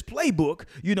give you this playbook,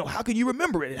 how can you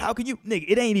remember it? How can you, nigga,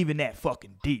 it ain't even that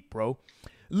fucking deep, bro.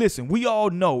 Listen, we all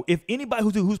know if anybody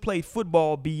who's played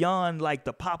football beyond like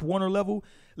the Pop Warner level,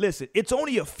 listen, it's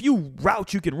only a few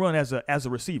routes you can run as a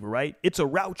receiver, right? It's a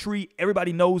route tree.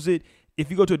 Everybody knows it. If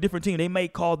you go to a different team, they may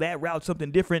call that route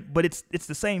something different, but it's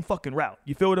the same fucking route.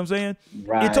 You feel what I'm saying?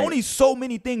 Right. It's only so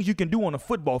many things you can do on a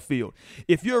football field.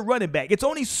 If you're a running back, it's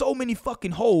only so many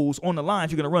fucking holes on the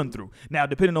lines you're going to run through. Now,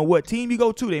 depending on what team you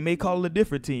go to, they may call it a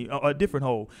different team, a different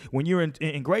hole. When you're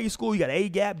in grade school, you got A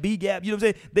gap, B gap. You know what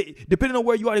I'm saying? Depending on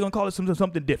where you are, they're going to call it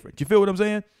something different. You feel what I'm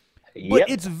saying? Yep. But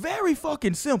it's very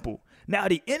fucking simple. Now,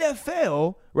 the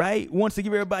NFL, right, wants to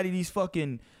give everybody these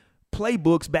fucking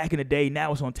playbooks back in the day.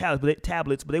 Now it's on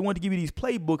tablets, but they want to give you these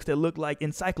playbooks that look like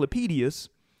encyclopedias.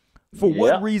 For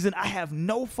what reason, I have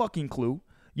no fucking clue.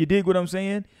 You dig what I'm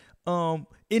saying? And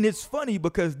it's funny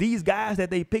because these guys that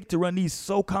they pick to run these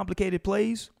so complicated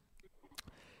plays,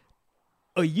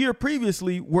 a year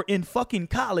previously were in fucking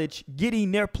college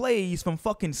getting their plays from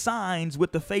fucking signs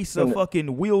with the face of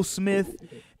fucking Will Smith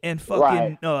and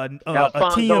fucking a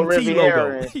TMT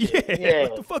logo. Yeah,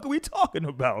 what the fuck are we talking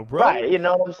about, bro? Right, you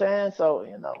know what I'm saying? So,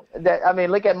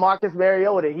 look at Marcus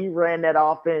Mariota. He ran that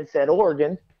offense at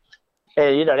Oregon.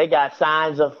 And they got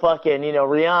signs of fucking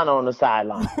Rihanna on the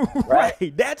sideline, right?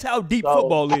 Right. That's how deep So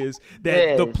football is.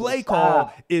 That the yeah, play call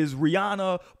stop. is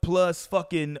Rihanna plus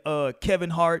fucking Kevin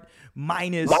Hart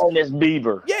minus. Minus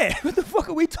Bieber, Yeah, what the fuck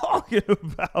are we talking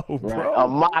about, right? A bro?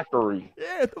 mockery.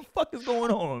 Yeah, what the fuck is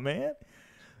going on, man?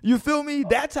 You feel me?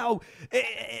 That's how,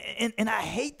 and I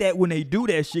hate that when they do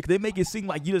that shit. 'Cause they make it seem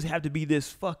like you just have to be this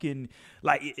fucking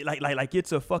like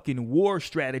it's a fucking war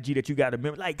strategy that you got to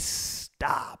remember. Like,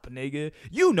 stop, nigga.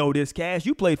 You know this, Cash.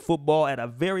 You played football at a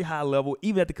very high level,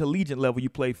 even at the collegiate level. You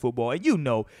played football, and you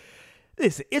know.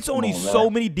 Listen, it's Come only on, so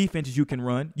man. many defenses you can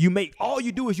run. All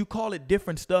you do is you call it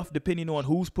different stuff depending on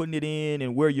who's putting it in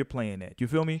and where you're playing at. You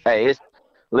feel me? Hey,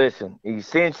 listen.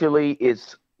 Essentially,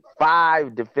 it's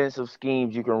 5 defensive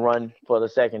schemes you can run for the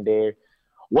secondary.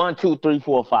 1, 2, 3,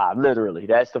 4, 5. Literally,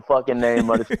 that's the fucking name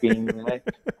of the scheme. Man.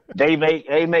 They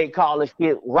may call it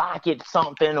shit rocket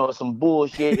something or some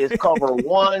bullshit. It's cover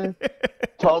 1,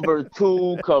 cover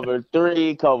 2, cover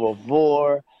 3, cover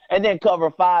 4, and then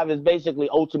cover 5 is basically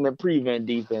ultimate prevent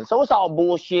defense. So it's all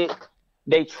bullshit.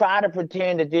 They try to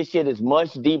pretend that this shit is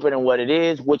much deeper than what it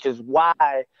is, which is why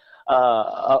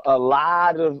a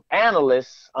lot of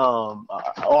analysts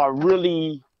are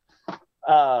really,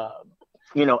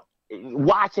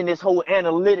 watching this whole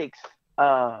analytics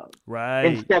Right.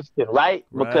 inception, right?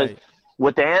 Because Right.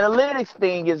 what the analytics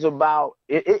thing is about,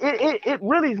 it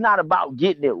really is not about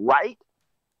getting it right.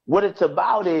 What it's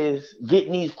about is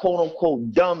getting these quote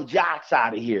unquote dumb jocks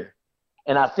out of here.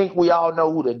 And I think we all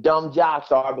know who the dumb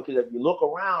jocks are, because if you look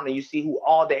around and you see who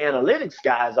all the analytics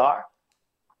guys are,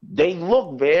 they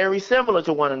look very similar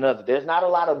to one another. There's not a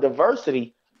lot of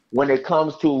diversity when it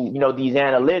comes to, these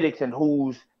analytics and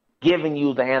who's giving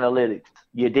you the analytics.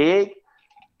 You dig?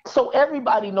 So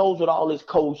everybody knows what all this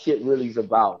cold shit really is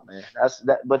about, man. That's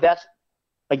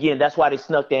why they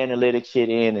snuck the analytics shit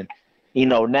in. And,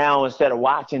 now instead of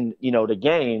watching, the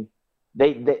game,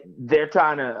 they're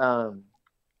trying to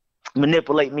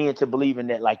manipulate me into believing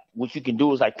that, like, what you can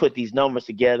do is like put these numbers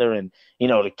together and, the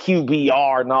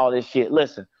QBR and all this shit.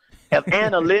 Listen, if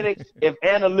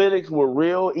analytics were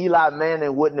real, Eli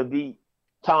Manning wouldn't have beat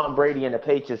Tom Brady and the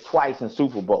Patriots twice in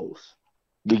Super Bowls.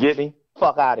 You get me?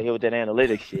 Fuck out of here with that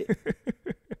analytics shit.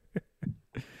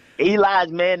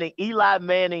 Eli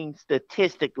Manning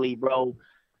statistically, bro,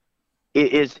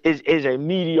 is a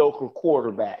mediocre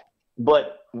quarterback.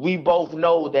 But we both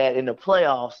know that in the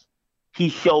playoffs, he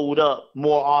showed up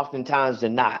more oftentimes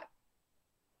than not.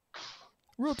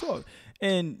 Real talk.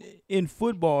 And in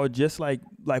football, just like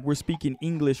we're speaking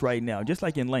English right now, just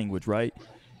like in language, right?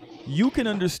 You can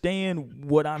understand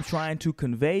what I'm trying to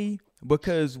convey,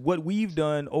 because what we've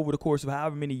done over the course of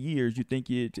however many years you think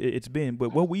it's been,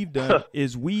 but what we've done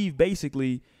is we've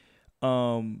basically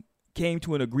came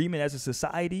to an agreement as a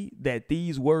society that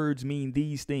these words mean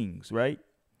these things, right?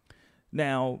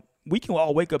 Now, we can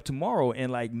all wake up tomorrow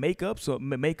and like make up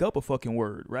a fucking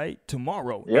word, right?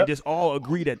 Tomorrow, Yep. and just all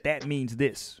agree that means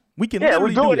this. We can Yeah,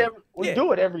 literally do that. we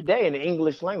do it every day in the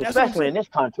English language, That's what I'm especially in saying. this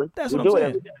country. That's we what I'm do it saying.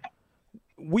 every day.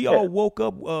 We all woke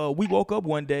up. We woke up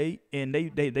one day and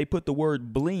they put the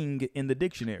word bling in the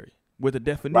dictionary with a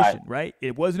definition. Right?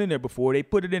 It wasn't in there before. They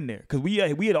put it in there because we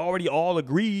had already all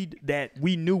agreed that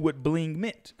we knew what bling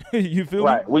meant. You feel me?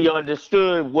 Right. We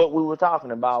understood what we were talking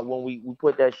about when we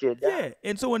put that shit down. Yeah.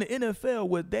 And so in the NFL,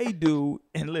 what they do,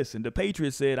 and listen, the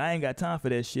Patriots said, I ain't got time for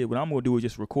that shit. What I'm gonna do is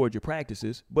just record your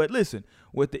practices. But listen,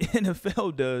 what the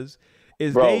NFL does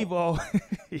is Bro, they've all.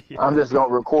 I'm just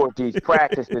gonna record these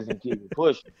practices and keep it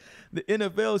pushing. The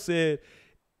NFL said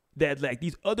that like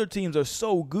these other teams are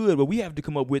so good, but we have to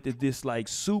come up with this like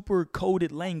super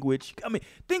coded language. I mean,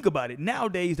 think about it.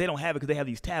 Nowadays they don't have it because they have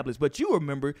these tablets. But you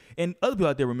remember, and other people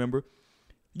out there remember,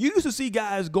 you used to see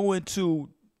guys going to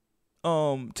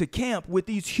camp with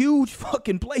these huge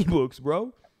fucking playbooks,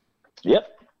 bro. Yep.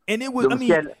 And it was,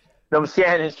 them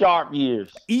Shannon Sharp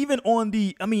years. even on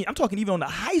the, I'm talking even on the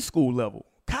high school level,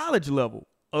 college level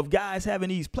of guys having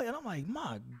these play. And I'm like,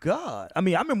 my God. I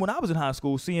remember when I was in high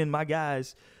school seeing my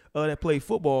guys that play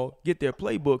football get their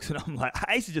playbooks. And I'm like,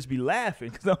 I used to just be laughing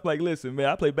because I'm like, listen, man,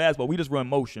 I play basketball. We just run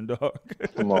motion, dog.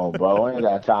 Come on, bro. I ain't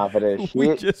got time for that shit.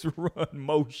 We just run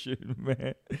motion,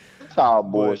 man. It's all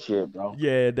bullshit, bro.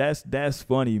 Yeah, that's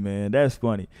funny, man. That's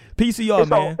funny. PCR,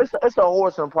 man. It's a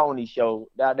horse and pony show.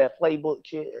 That playbook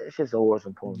shit, it's just a horse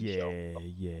and pony show.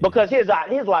 Yeah. Because here's why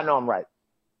I know I'm right.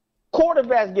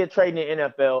 Quarterbacks get traded in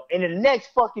the NFL, and the next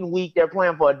fucking week they're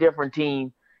playing for a different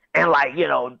team, and like,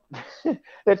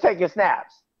 they're taking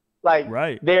snaps. Like,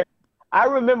 right. I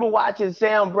remember watching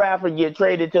Sam Bradford get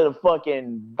traded to the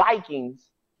fucking Vikings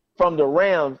from the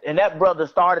Rams, and that brother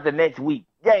started the next week.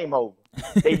 Game over.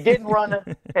 They didn't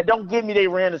and don't give me they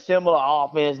ran a similar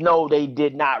offense. No, they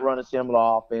did not run a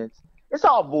similar offense. It's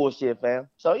all bullshit, fam.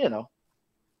 So,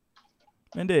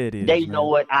 And there it is. They man.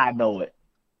 know it. I know it.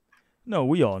 No,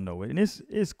 we all know it. And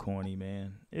it's corny,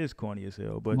 man. It's corny as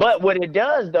hell. But what it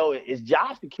does, though, is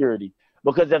job security.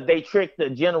 Because if they trick the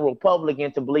general public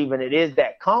into believing it is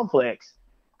that complex,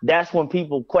 that's when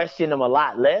people question them a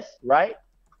lot less, right?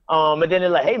 And then they're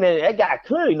like, hey, man, that guy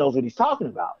clearly knows what he's talking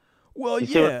about. Well,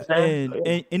 yeah,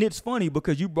 and it's funny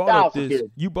because you brought up the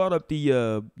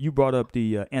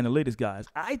analytics guys.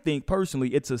 I think personally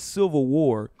it's a civil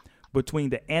war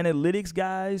between the analytics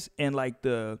guys and like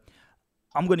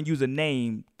I'm going to use a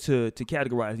name to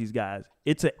categorize these guys.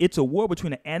 It's a war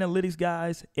between the analytics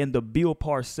guys and the Bill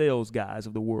Parcells guys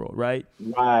of the world, right?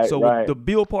 Right. So right. the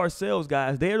Bill Parcells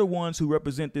guys, they're the ones who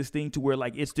represent this thing to where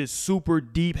like it's this super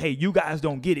deep. Hey, you guys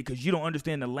don't get it because you don't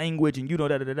understand the language and you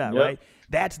don't Yep. right?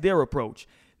 That's their approach.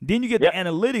 Then you get the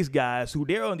analytics guys who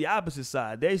they're on the opposite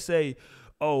side. They say,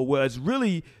 oh, well, it's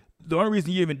really the only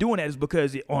reason you're even doing that is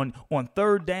because on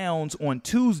third downs on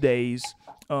Tuesdays,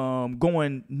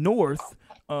 going north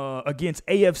against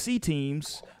AFC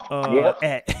teams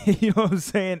at you know what I'm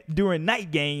saying during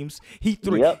night games, he's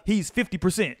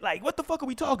 50%. Like, what the fuck are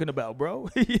we talking about, bro?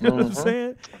 You know what I'm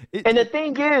saying? And the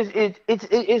thing is,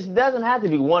 it doesn't have to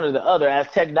be one or the other. As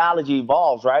technology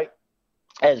evolves, right?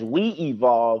 As we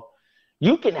evolve,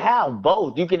 you can have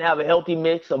both. You can have a healthy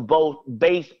mix of both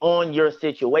based on your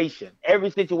situation.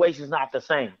 Every situation is not the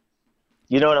same.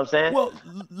 You know what I'm saying? Well,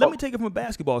 let me take it from a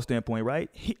basketball standpoint, right?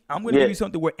 I'm going to give you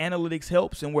something where analytics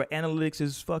helps and where analytics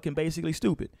is fucking basically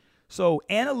stupid. So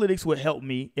analytics would help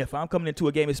me if I'm coming into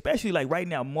a game, especially like right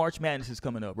now, March Madness is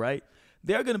coming up, right?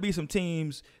 There are going to be some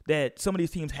teams that some of these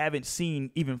teams haven't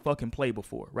seen even fucking play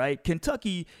before, right?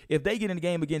 Kentucky, if they get in a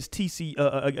game against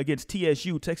against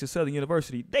TSU, Texas Southern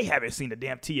University, they haven't seen the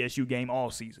damn TSU game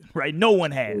all season, right? No one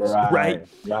has, right?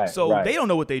 So they don't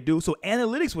know what they do. So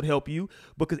analytics would help you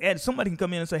because somebody can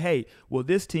come in and say, hey, well,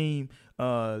 this team,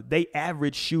 they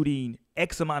average shooting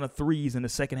X amount of threes in the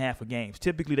second half of games.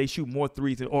 Typically, they shoot more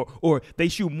threes or they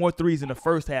shoot more threes in the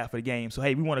first half of the game. So,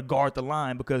 hey, we want to guard the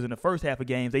line because in the first half of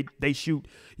games, they shoot,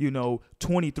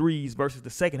 20 threes versus the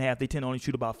second half, they tend to only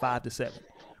shoot about 5 to 7.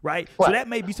 Right? So that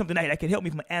may be something that can help me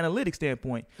from an analytics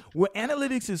standpoint. Where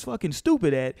analytics is fucking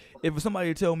stupid at, if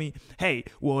somebody tell me, hey,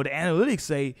 well, the analytics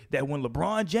say that when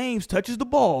LeBron James touches the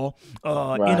ball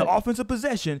in the offensive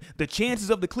possession, the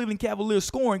chances of the Cleveland Cavaliers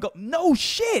scoring go, no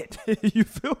shit. You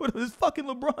feel what? It's fucking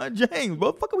LeBron James.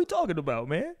 What the fuck are we talking about,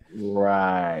 man?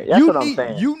 Right. That's what I'm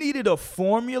saying. You needed a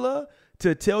formula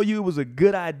to tell you it was a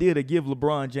good idea to give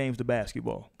LeBron James the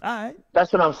basketball. All right.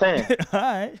 That's what I'm saying. All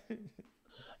right.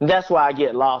 That's why I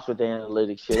get lost with the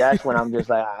analytics shit. That's when I'm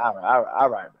just like, all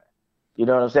right, man. You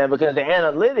know what I'm saying? Because the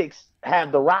analytics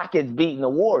have the Rockets beating the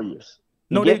Warriors.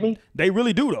 You get me? They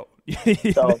really do, though.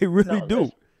 They really do.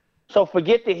 So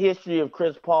forget the history of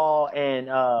Chris Paul and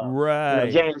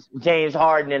James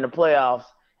Harden in the playoffs,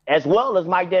 as well as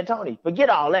Mike D'Antoni. Forget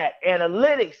all that.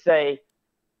 Analytics say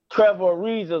Trevor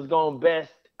Ariza is going to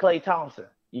best Klay Thompson.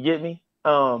 You get me?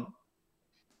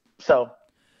 So.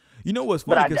 You know what's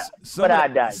funny? Some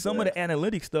of the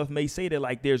analytic stuff may say that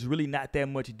like there's really not that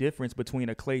much difference between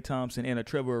a Klay Thompson and a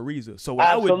Trevor Ariza. So what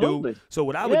I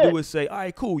would do is say, all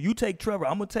right, cool, you take Trevor,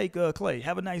 I'm gonna take Klay.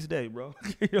 Have a nice day, bro.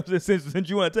 You know what I'm saying? Since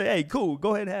you want to take, hey, cool,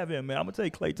 go ahead and have him, man. I'm gonna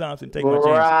take Klay Thompson, take my chances.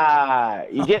 Right,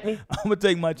 you get me? I'm gonna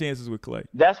take my chances with Klay.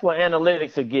 That's what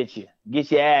analytics will get you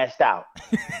your ass out.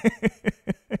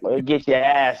 It'll get your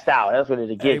ass out. That's what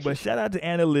it'll get you. But shout out to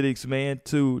analytics, man,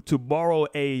 to borrow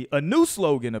a new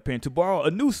slogan,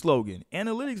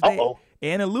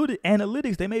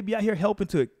 Analytics, they may be out here helping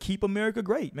to keep America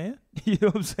great, man. You know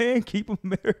what I'm saying? Keep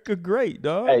America great,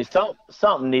 dog. Hey,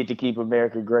 something need to keep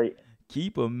America great.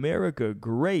 Keep America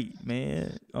great,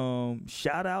 man.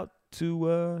 Shout out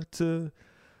to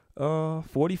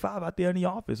 45 out there in the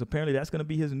office. Apparently that's going to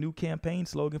be his new campaign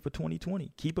slogan for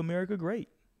 2020. Keep America great.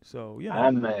 So,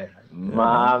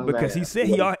 because he said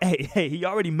he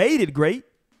already made it great.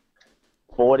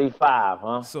 45,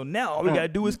 huh? So now all we got to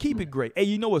do is keep it great. Hey,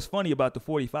 you know what's funny about the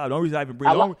 45? The only reason I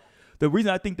even the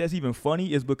reason I think that's even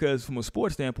funny is because from a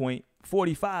sports standpoint,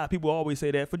 45, people always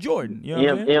say that for Jordan. You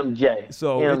know what I mean? MJ.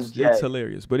 So MJ. It's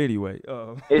hilarious. But anyway.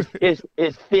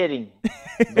 It's fitting.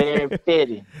 Very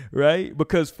fitting. Right?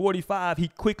 Because 45, he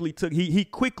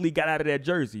quickly got out of that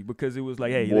jersey because it was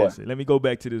like, hey, listen, let me go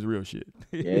back to this real shit.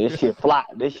 Yeah, this shit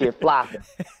flopping.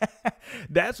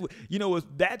 That's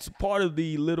part of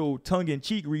the little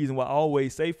tongue-in-cheek reason why I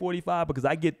always say 45 because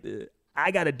I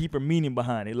I got a deeper meaning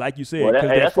behind it, like you said, Well, because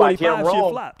that 45 shit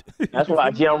flopped. That's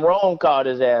why Jim Rome called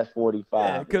his ass 45.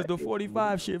 Yeah, because the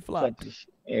 45 shit flopped.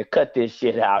 Cut this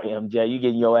shit out, MJ. You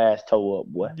getting your ass towed up,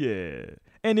 boy. Yeah,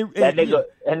 and that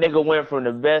nigga went from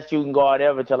the best shooting guard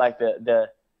ever to like the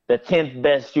 10th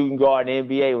best shooting guard in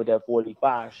the NBA with that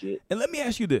 45 shit. And let me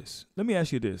ask you this.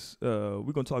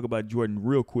 We're gonna talk about Jordan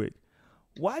real quick.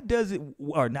 Why does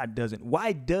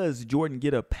Jordan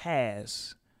get a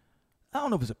pass? I don't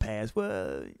know if it's a pass,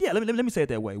 but yeah, let me say it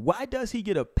that way. Why does he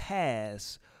get a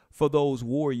pass for those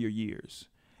Warrior years?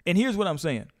 And here's what I'm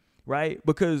saying, right?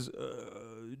 Because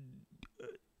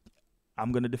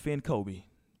I'm gonna defend Kobe.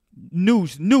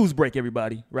 News break,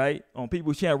 everybody, right? On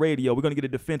People's Champ Radio, we're gonna get a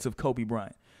defense of Kobe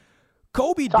Bryant.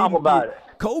 Kobe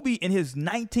in his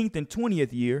 19th and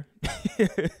 20th year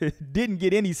didn't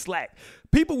get any slack.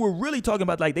 People were really talking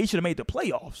about like they should have made the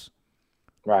playoffs.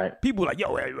 Right. People were like,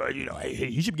 yo,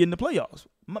 he should get in the playoffs.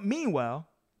 Meanwhile,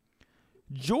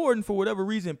 Jordan, for whatever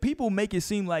reason, people make it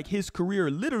seem like his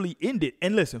career literally ended.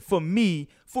 And listen, for me,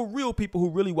 for real people who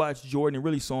really watched Jordan and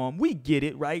really saw him, we get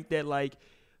it, right? That like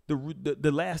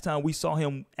the last time we saw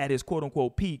him at his quote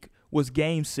unquote peak was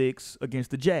Game 6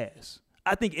 against the Jazz.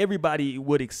 I think everybody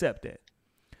would accept that.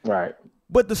 Right.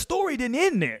 But the story didn't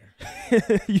end there.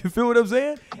 You feel what I'm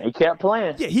saying? He kept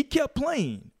playing. Yeah, he kept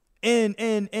playing. And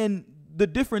the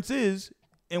difference is,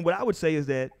 and what I would say is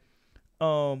that,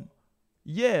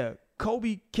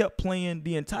 Kobe kept playing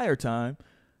the entire time,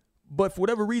 but for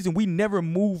whatever reason, we never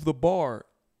moved the bar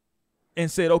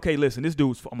and said, okay, listen, this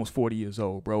dude's almost 40 years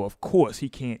old, bro. Of course he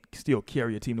can't still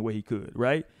carry a team the way he could,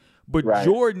 right? But right.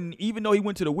 Jordan, even though he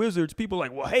went to the Wizards, people are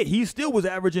like, well, hey, he still was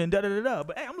averaging da-da-da-da.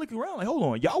 But hey, I'm looking around like, hold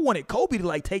on. Y'all wanted Kobe to,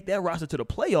 like, take that roster to the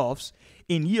playoffs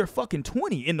in year fucking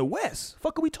 20 in the West.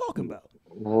 Fuck are we talking about?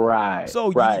 Right.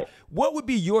 So what would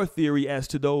be your theory as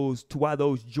to why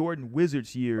those Jordan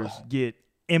Wizards years get,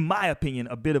 in my opinion,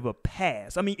 a bit of a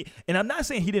pass? I mean, and I'm not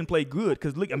saying he didn't play good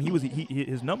because, look, I mean,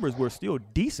 his numbers were still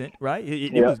decent, right?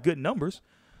 It was good numbers.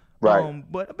 Right.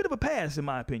 But a bit of a pass, in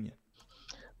my opinion.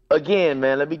 Again,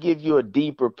 man, let me give you a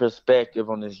deeper perspective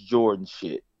on this Jordan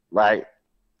shit, right?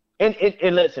 And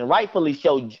listen, rightfully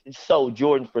so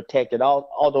Jordan's protected.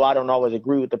 Although I don't always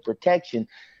agree with the protection,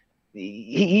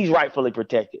 he's rightfully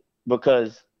protected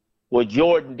because what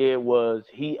Jordan did was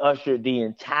he ushered the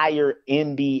entire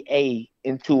NBA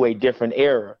into a different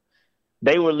era.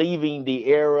 They were leaving the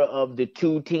era of the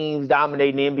two teams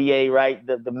dominating the NBA, right?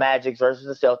 The Magic versus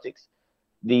the Celtics.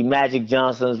 The Magic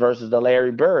Johnsons versus the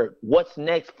Larry Bird. What's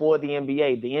next for the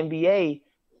NBA? The NBA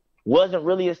wasn't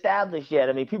really established yet.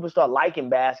 I mean, people start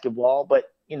liking basketball, but,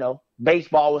 you know,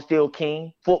 baseball was still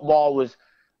king. Football was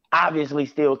obviously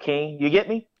still king. You get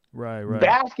me? Right.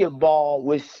 Basketball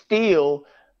was still,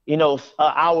 you know,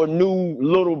 our new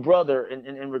little brother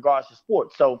in regards to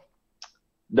sports. So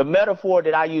the metaphor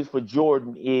that I use for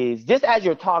Jordan is, just as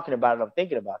you're talking about it, I'm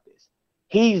thinking about this.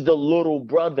 He's the little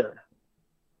brother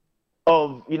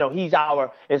of, you know, he's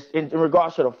in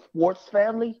regards to the sports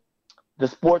family,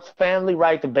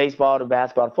 right? The baseball, the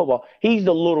basketball, the football. He's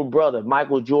the little brother,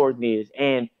 Michael Jordan is.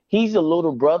 And he's the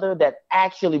little brother that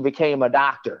actually became a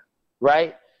doctor,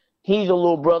 right? He's a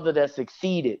little brother that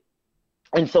succeeded.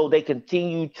 And so they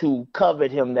continue to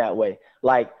covet him that way.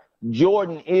 Like,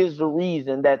 Jordan is the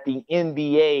reason that the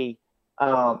NBA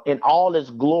in all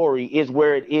its glory is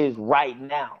where it is right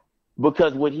now.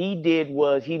 Because what he did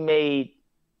was he made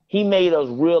us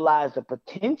realize the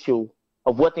potential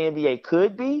of what the NBA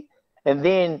could be, and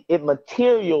then it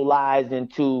materialized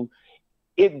into,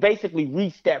 it basically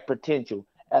reached that potential.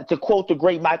 To quote the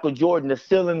great Michael Jordan, the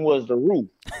ceiling was the roof.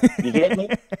 You get me?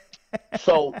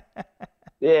 So,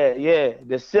 yeah,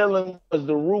 the ceiling was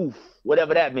the roof,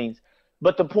 whatever that means.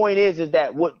 But the point is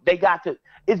that what they got to,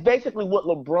 it's basically what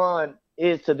LeBron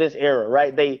is to this era,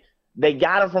 right? They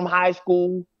got him from high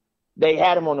school. They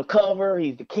had him on the cover.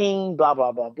 He's the king, blah,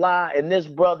 blah, blah, blah. And this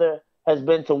brother has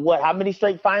been to what? How many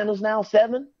straight finals now?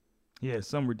 7? Yeah,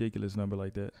 some ridiculous number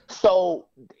like that. So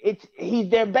he's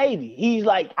their baby. He's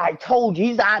like, I told you.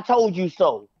 He's the I told you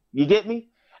so. You get me?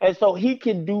 And so he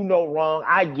can do no wrong.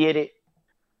 I get it.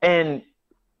 And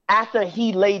after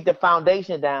he laid the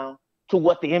foundation down to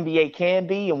what the NBA can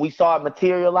be, and we saw it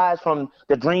materialize from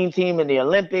the Dream Team and the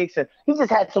Olympics, and he just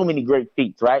had so many great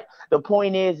feats, right? The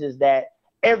point is that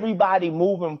everybody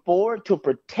moving forward to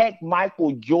protect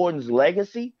Michael Jordan's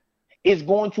legacy is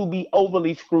going to be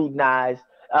overly scrutinized.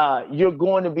 You're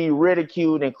going to be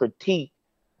ridiculed and critiqued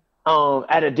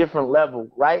at a different level,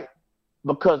 right?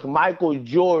 Because Michael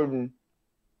Jordan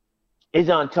is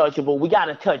untouchable. We got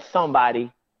to touch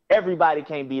somebody. Everybody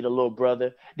can't be the little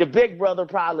brother. The big brother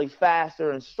probably is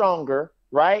faster and stronger,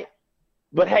 right?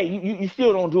 But hey, you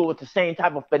still don't do it with the same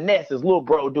type of finesse as little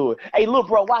bro do it. Hey, little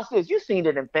bro, watch this. You've seen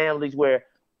it in families where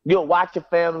you'll watch your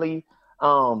family,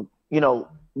 go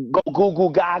goo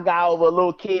goo gaga over a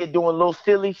little kid doing little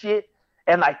silly shit,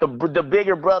 and like the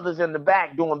bigger brothers in the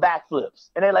back doing backflips,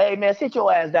 and they're like, "Hey man, sit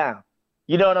your ass down."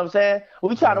 You know what I'm saying?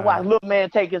 We try to watch little man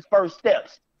take his first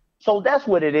steps. So that's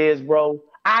what it is, bro.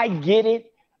 I get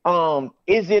it.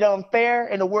 Is it unfair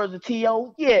in the words of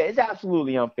T.O.? Yeah, it's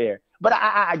absolutely unfair. But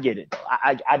I get it.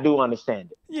 I do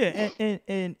understand it. Yeah,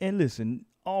 and listen,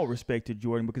 all respect to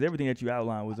Jordan, because everything that you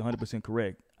outlined was 100%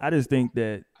 correct. I just think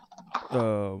that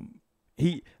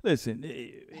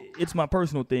it's my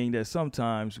personal thing that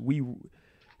sometimes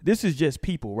this is just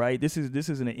people, right? This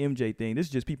isn't an MJ thing. This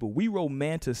is just people. We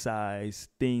romanticize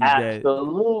things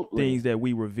that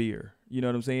we revere. You know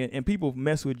what I'm saying? And people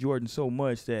mess with Jordan so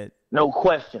much that no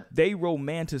question they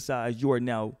romanticize Jordan.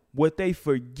 Now, what they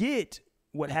forget,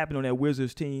 what happened on that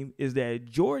Wizards team, is that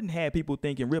Jordan had people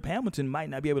thinking Rip Hamilton might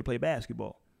not be able to play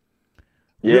basketball.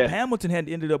 Yeah. Rip Hamilton had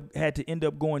to end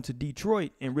up going to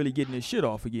Detroit and really getting his shit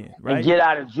off again, right? And get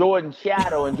out of Jordan's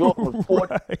shadow. And Jordan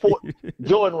was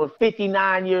Jordan was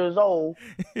 59 years old,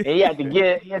 and he had to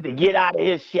get out of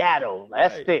his shadow.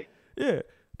 That's it. Yeah,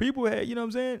 people had, you know what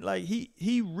I'm saying? Like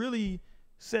he really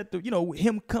set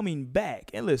him coming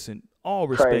back. And listen, all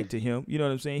respect to him. You know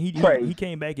what I'm saying? He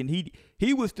came back and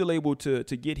he was still able to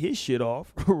get his shit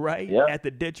off, right? Yep. At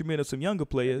the detriment of some younger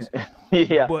players.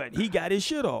 Yeah. But he got his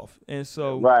shit off. And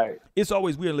so it's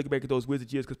always weird looking back at those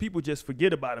Wizards years because people just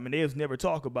forget about him and they just never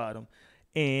talk about him.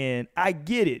 And I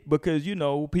get it because,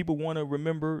 people want to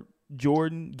remember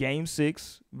Jordan Game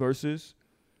 6 versus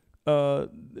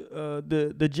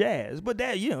the Jazz. But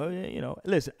that,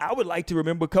 listen, I would like to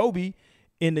remember Kobe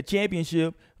in the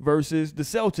championship versus the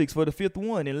Celtics for the 5th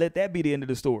one and let that be the end of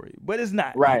the story. But it's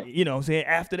not. Right. You know what I'm saying?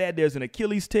 After that, there's an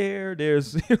Achilles tear.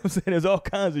 There's, there's all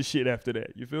kinds of shit after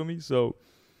that. You feel me? So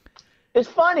it's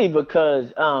funny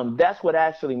because that's what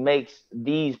actually makes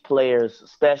these players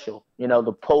special,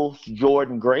 the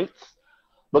post-Jordan greats,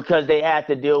 because they had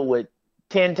to deal with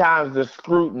 10 times the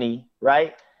scrutiny,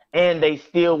 right? And they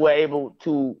still were able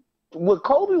to – what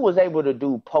Kobe was able to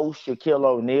do post-Shaquille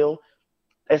O'Neal,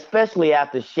 especially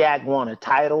after Shaq won a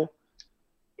title,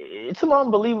 it's some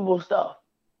unbelievable stuff.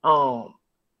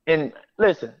 And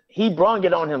listen, he brung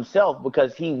it on himself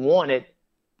because he wanted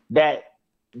that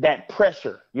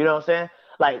pressure. You know what I'm saying?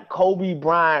 Like Kobe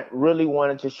Bryant really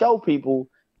wanted to show people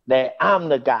that I'm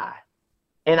the guy.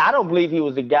 And I don't believe he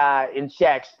was the guy in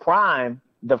Shaq's prime,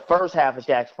 the first half of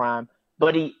Shaq's prime,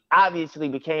 but he obviously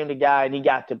became the guy and he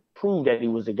got to prove that he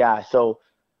was the guy. So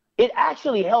it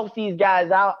actually helps these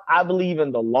guys out, I believe,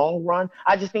 in the long run.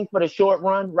 I just think for the short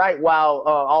run, right, while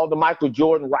all the Michael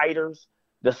Jordan writers,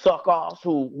 the suck-offs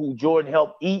who Jordan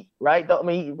helped eat, right? I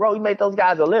mean, bro, he made those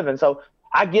guys a living. So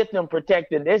I get them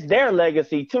protecting. It's their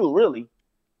legacy too, really.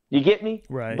 You get me?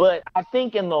 Right. But I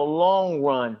think in the long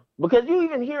run, because you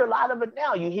even hear a lot of it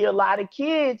now, you hear a lot of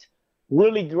kids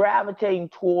really gravitating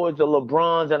towards the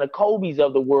LeBrons and the Kobes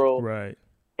of the world, right,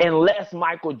 and less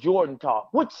Michael Jordan talk,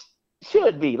 which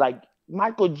should be. Like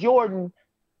Michael Jordan,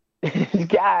 this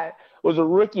guy was a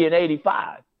rookie in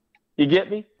 85. You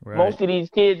get me? Right. Most of these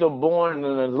kids are born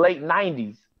in the late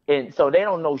 90s. And so they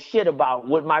don't know shit about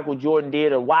what Michael Jordan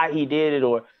did or why he did it,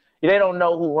 or they don't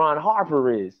know who Ron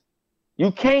Harper is.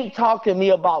 You can't talk to me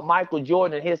about Michael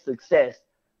Jordan and his success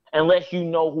unless you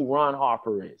know who Ron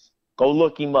Harper is. Go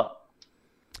look him up.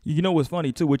 You know what's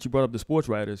funny, too, what you brought up the sports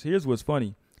writers. Here's what's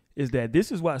funny. Is that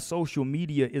this is why social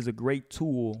media is a great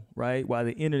tool, right? Why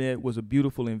the internet was a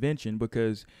beautiful invention,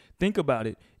 because think about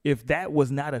it. If that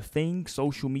was not a thing,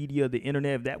 social media, the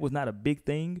internet, if that was not a big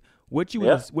thing, what you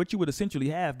would essentially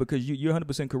have, because you're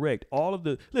 100% correct.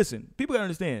 Listen, people gotta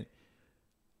understand,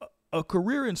 a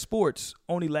career in sports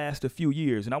only lasts a few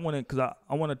years, and I want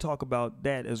to talk about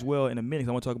that as well in a minute.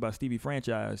 I want to talk about Stevie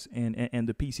Franchise and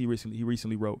the piece he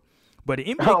recently wrote. But the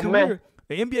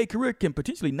NBA career can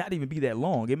potentially not even be that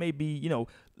long. It may be,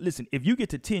 listen, if you get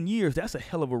to 10 years, that's a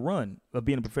hell of a run of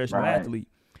being a professional athlete.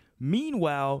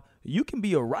 Meanwhile, you can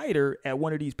be a writer at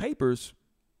one of these papers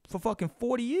for fucking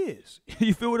 40 years.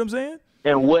 You feel what I'm saying?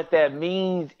 And what that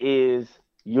means is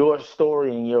your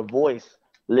story and your voice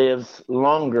lives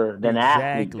longer than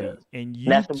athlete does. And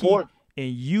that's important. And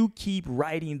you keep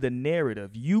writing the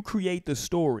narrative. You create the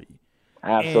story.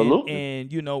 Absolutely.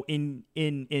 And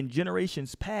in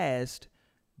generations past,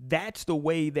 that's the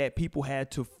way that people had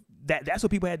to that's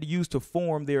what people had to use to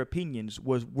form their opinions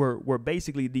were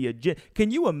basically the agenda.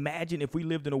 Can you imagine if we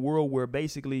lived in a world where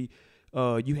basically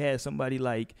you had somebody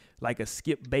like a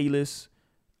Skip Bayless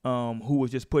who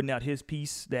was just putting out his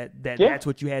piece that's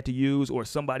what you had to use, or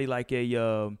somebody like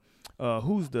a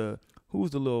Who's the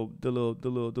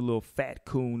little fat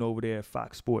coon over there at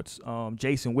Fox Sports?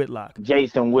 Jason Whitlock.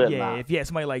 Jason Whitlock. Yeah, if you had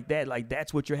somebody like that, like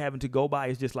that's what you're having to go by.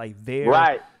 It's just like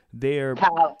Right. their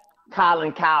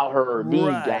Colin Cowherd, these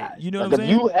Right. guys. You know Like, what I'm if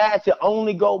saying? you had to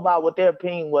only go by what their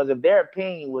opinion was, if their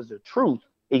opinion was the truth,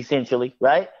 essentially,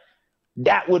 right?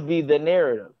 That would be the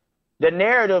narrative. The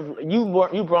narrative, you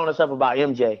brought us up about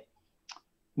MJ.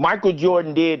 Michael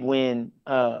Jordan did win.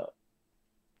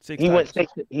 He went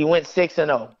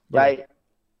 6-0, right?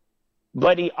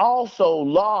 But he also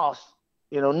lost,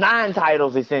 9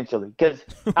 titles essentially, because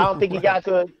I don't think he got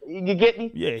to. You get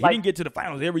me? Yeah, he didn't get to the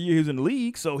finals every year he was in the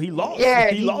league, so he lost.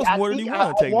 Yeah, he lost more than he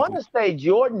won. I want to say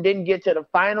Jordan didn't get to the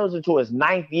finals until his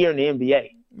 9th year in the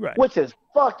NBA, Right. which is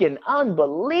fucking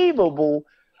unbelievable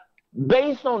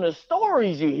based on the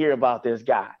stories you hear about this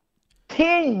guy.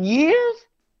 10 years?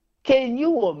 Can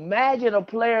you imagine a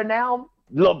player now,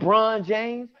 LeBron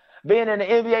James, being in the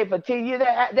NBA for 10 years?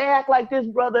 They act like this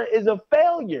brother is a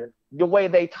failure the way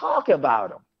they talk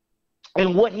about him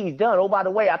and what he's done. Oh, by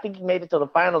the way, I think he made it to the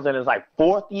finals in his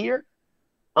 4th year,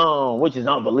 which is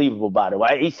unbelievable, by the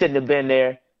way. He shouldn't have been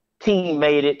there. Team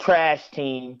made it, trash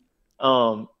team.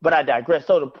 But I digress.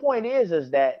 So the point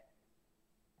is that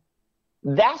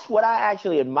that's what I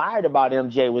actually admired about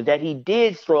MJ, was that he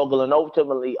did struggle and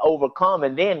ultimately overcome.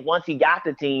 And then once he got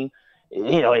the team,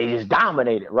 he just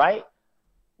dominated, right?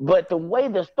 But the way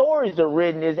the stories are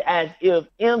written is as if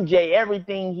MJ,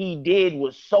 everything he did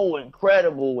was so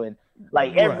incredible, and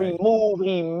every move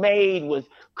he made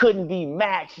couldn't be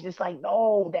matched. It's like,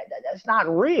 no, that's not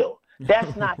real.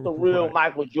 That's not the real Right.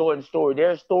 Michael Jordan story.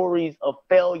 There's stories of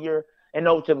failure and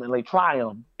ultimately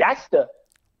triumph.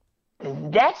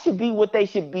 That should be what they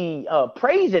should be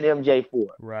praising MJ for.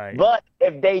 Right. But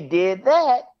if they did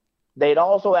that, they'd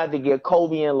also have to give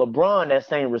Kobe and LeBron that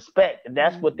same respect. And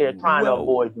that's what they're trying to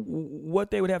avoid.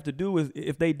 What they would have to do is,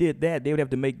 if they did that, they would have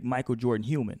to make Michael Jordan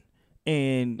human.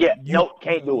 And Can't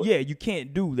do it. Yeah, you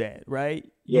can't do that, right?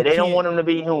 Yeah, they don't want him to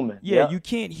be human. Yeah, you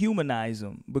can't humanize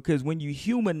him, because when you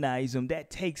humanize him, that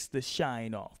takes the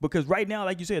shine off. Because right now,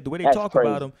 like you said, the way they talk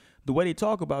about him, the way they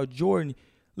talk about Jordan,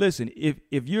 listen, if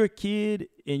you're a kid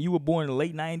and you were born in the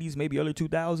late 90s, maybe early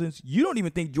 2000s, you don't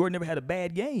even think Jordan ever had a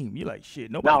bad game. You're like,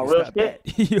 shit, nobody can stop that.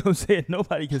 You know what I'm saying?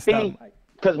 Nobody can stop him.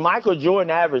 Because Michael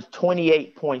Jordan averaged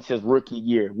 28 points his rookie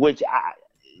year, which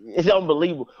it's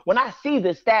unbelievable. When I see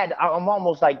the stat, I'm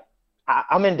almost like,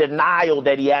 I'm in denial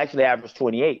that he actually averaged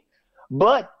 28.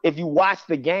 But if you watch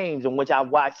the games, in which I've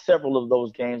watched several of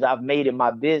those games, I've made it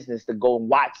my business to go and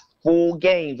watch full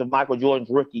games of Michael Jordan's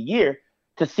rookie year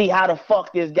to see how the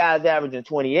fuck this guy's averaging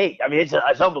 28. I mean, it's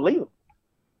unbelievable.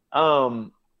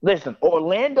 Listen,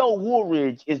 Orlando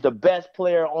Woolridge is the best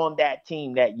player on that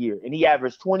team that year, and he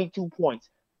averaged 22 points.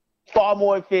 Far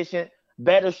more efficient,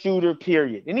 better shooter,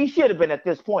 period. And he should have been at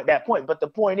that point. But the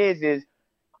point is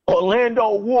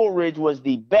Orlando Woolridge was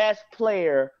the best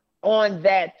player on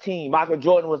that team. Michael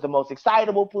Jordan was the most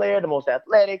excitable player, the most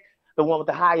athletic, the one with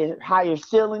the higher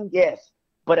ceiling, yes.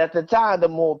 But at the time, the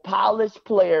more polished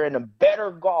player and a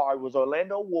better guard was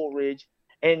Orlando Woolridge.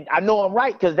 And I know I'm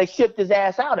right, because they shipped his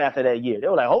ass out after that year. They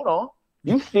were like, hold on,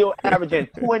 you still averaging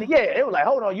 20. Yeah, they were like,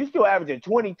 hold on, you still averaging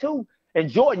 22. And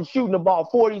Jordan shooting the ball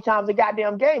 40 times a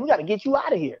goddamn game. We got to get you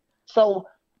out of here. So,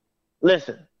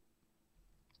 listen,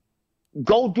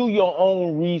 go do your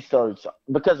own research,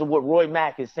 because of what Roy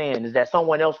Mack is saying is that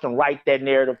someone else can write that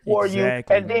narrative for you.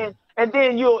 And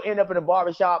then you'll end up in a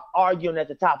barbershop arguing at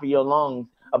the top of your lungs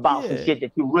about some shit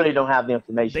that you really don't have the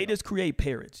information. They just create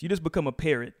parrots. You just become a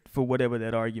parrot for whatever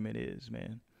that argument is,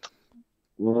 man.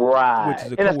 Right. Which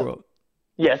is a cold world.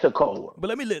 Yeah, it's a cold world. But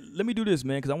let me do this,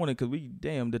 man, because I want to,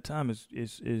 the time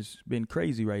is been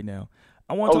crazy right now.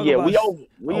 I want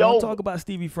to talk about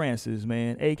Stevie Francis,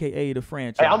 man, aka the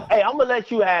franchise. Hey, I'm gonna let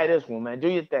you have this one, man. Do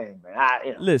your thing,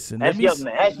 man. Listen, that's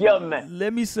young man.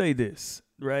 Let me say this,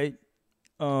 right?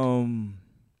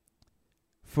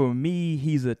 For me,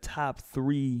 he's a top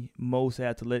 3 most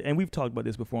athletic, and we've talked about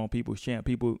this before on People's Champ.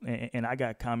 And I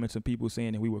got comments of people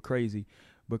saying that we were crazy,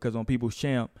 because on People's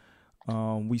Champ,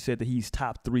 we said that he's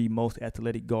top 3 most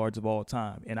athletic guards of all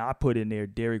time, and I put in there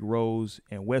Derrick Rose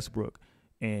and Westbrook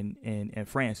and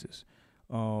Francis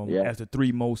as the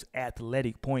 3 most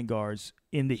athletic point guards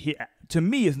in the hit. To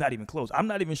me, it's not even close. I'm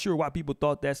not even sure why people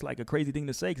thought that's like a crazy thing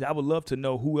to say, because I would love to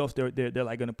know who else they're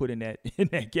like going to put in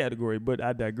that category. But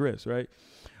I digress, right?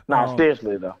 No,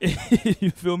 seriously though.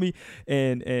 You feel me?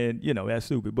 And that's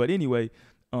stupid. But anyway,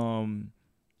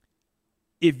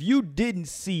 if you didn't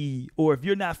see, or if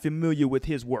you're not familiar with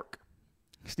his work,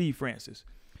 Steve Francis.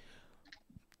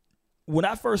 When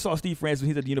I first saw Steve Francis,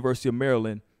 he's at the University of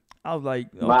Maryland, I was like,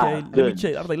 okay,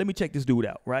 let me check this dude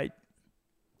out, right?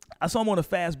 I saw him on a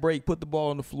fast break, put the ball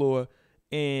on the floor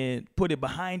and put it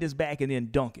behind his back and then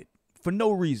dunk it for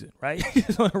no reason, right?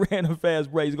 Just on a random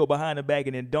fast break, go behind the back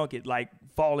and then dunk it, like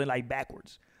falling like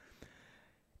backwards.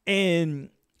 And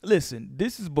listen,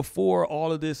 this is before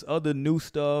all of this other new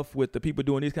stuff with the people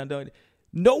doing these kind of things.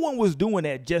 No one was doing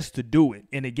that just to do it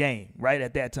in a game, right,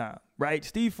 at that time, right?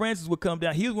 Steve Francis would come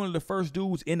down. He was one of the first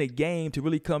dudes in a game to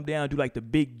really come down, do like the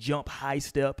big jump, high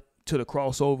step to the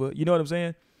crossover. You know what I'm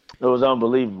saying? It was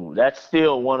unbelievable. That's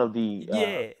still one of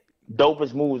the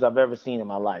dopest moves I've ever seen in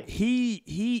my life.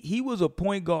 He was a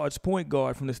point guard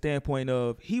from the standpoint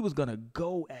of he was going to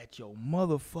go at your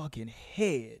motherfucking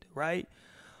head, right?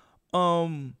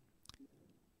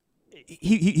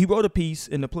 He wrote a piece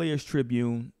in the Players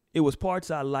Tribune. It was parts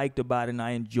I liked about it and I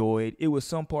enjoyed. It was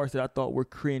some parts that I thought were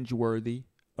cringeworthy.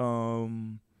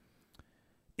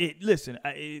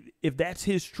 If that's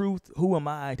his truth, who am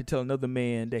I to tell another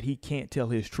man that he can't tell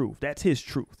his truth? That's his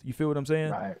truth. You feel what I'm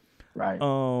saying? Right.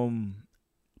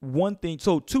 One thing.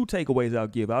 So 2 takeaways I'll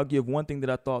give. I'll give one thing that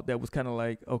I thought that was kind of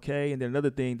like okay, and then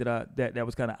another thing that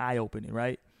was kind of eye opening,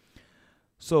 right?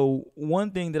 So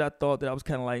one thing that I thought that I was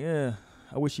kind of like,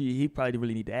 I wish he probably didn't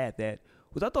really need to add that,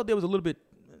 was I thought there was a little bit,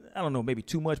 I don't know, maybe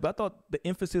too much, but I thought the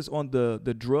emphasis on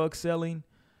the drug selling,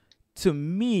 to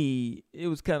me, it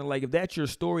was kind of like, if that's your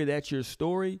story, that's your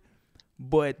story.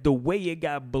 But the way it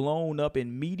got blown up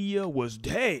in media was,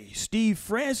 hey, Steve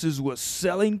Francis was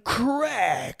selling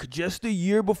crack just a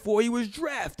year before he was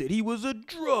drafted. He was a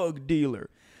drug dealer.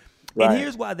 Right. And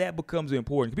here's why that becomes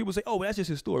important. People say, oh, well, that's just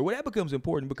his story. Well, that becomes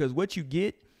important because what you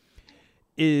get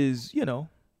is,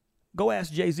 go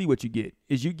ask Jay-Z what you get.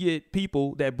 Is you get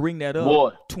people that bring that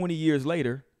up 20 years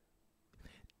later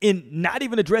and not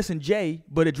even addressing Jay,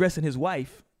 but addressing his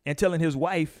wife and telling his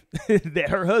wife that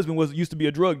her husband used to be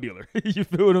a drug dealer. You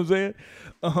feel what I'm saying?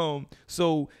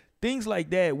 So things like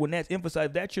that, when that's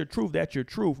emphasized, that's your truth, that's your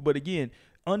truth. But again,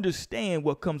 understand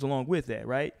what comes along with that,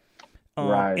 right?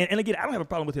 Right. And again, I don't have a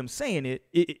problem with him saying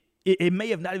it. It may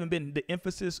have not even been the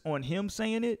emphasis on him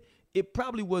saying it. It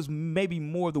probably was maybe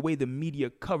more the way the media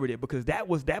covered it, because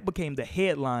that became the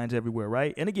headlines everywhere,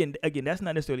 right? And again, that's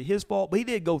not necessarily his fault, but he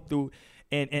did go through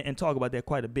and talk about that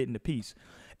quite a bit in the piece.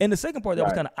 And the second part that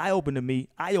was kind of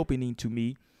eye-opening to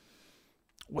me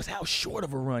was how short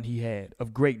of a run he had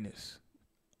of greatness.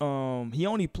 He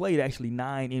only played actually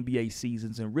 9 NBA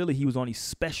seasons, and really he was only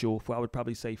special for, I would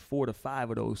probably say, 4 to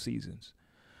 5 of those seasons.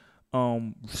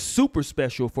 Super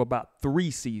special for about 3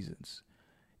 seasons.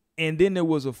 And then there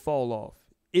was a fall off.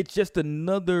 It's just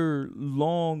another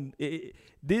long,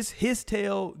 his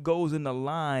tale goes in the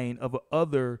line of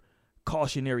other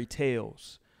cautionary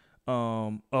tales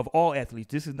of all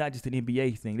athletes. This is not just an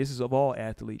NBA thing. This is of all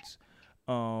athletes.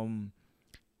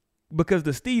 Because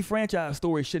the Steve franchise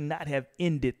story should not have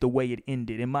ended the way it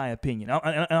ended, in my opinion.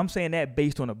 I'm saying that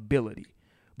based on ability.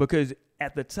 Because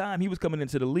at the time he was coming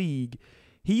into the league,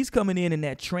 he's coming in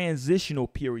that transitional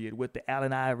period with the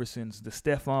Allen Iversons, the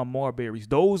Stephon Marburys.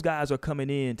 Those guys are coming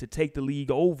in to take the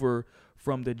league over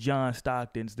from the John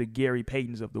Stocktons, the Gary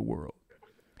Paytons of the world.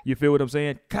 You feel what I'm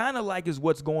saying? Kind of like is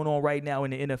what's going on right now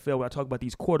in the NFL when I talk about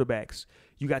these quarterbacks.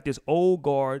 You got this old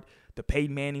guard. The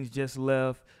Peyton Manning's just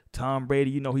left. Tom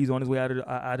Brady, he's on his way out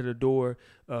of the door.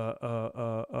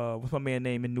 What's my man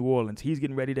name in New Orleans? He's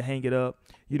getting ready to hang it up.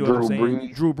 You know what I'm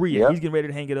saying? Drew Brees. Yep. He's getting ready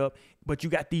to hang it up. But you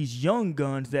got these young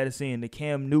guns that are saying the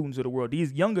Cam Newtons of the world.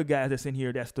 These younger guys that's in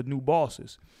here, that's the new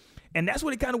bosses. And that's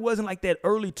what it kind of was in like that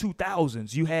early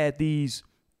 2000s.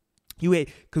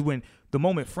 Because when the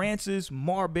moment Francis,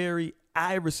 Marbury,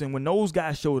 Iverson, when those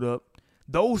guys showed up,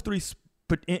 those 3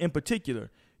 in particular,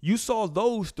 you saw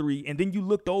those 3, and then you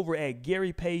looked over at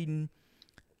Gary Payton,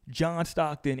 John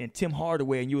Stockton, and Tim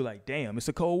Hardaway, and you were like, "Damn, it's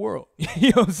a cold world." You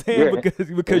know what I'm saying? Yeah.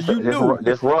 Because you knew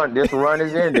this run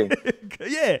is ending.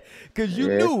 Yeah, because you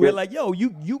knew we're like, "Yo,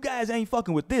 you guys ain't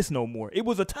fucking with this no more." It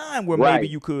was a time where maybe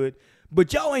you could,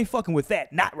 but y'all ain't fucking with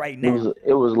that. Not right now.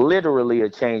 It was literally a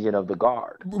changing of the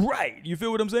guard. Right. You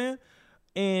feel what I'm saying?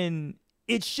 And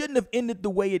it shouldn't have ended the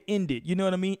way it ended. You know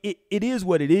what I mean? It is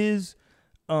what it is.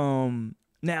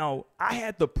 Now, I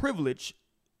had the privilege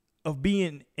of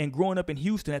being and growing up in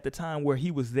Houston at the time where he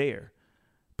was there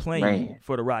playing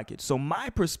for the Rockets. So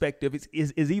my perspective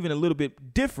is even a little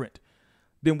bit different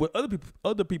than what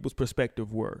other people's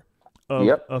perspective were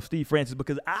of Steve Francis,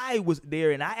 because I was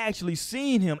there and I actually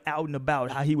seen him out and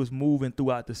about, how he was moving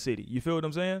throughout the city. You feel what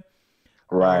I'm saying?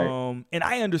 Right. And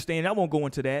I understand, I won't go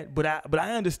into that, but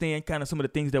I understand kind of some of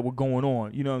the things that were going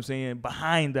on, you know what I'm saying,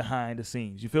 behind the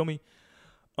scenes. You feel me?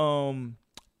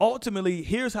 Ultimately,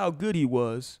 here's how good he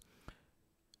was.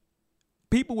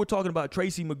 People were talking about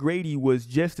Tracy McGrady was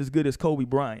just as good as Kobe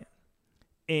Bryant.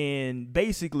 And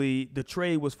basically, the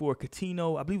trade was for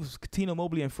Coutinho. I believe it was Coutinho,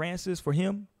 Mobley, and Francis for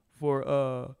him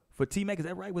for T-Mac. Is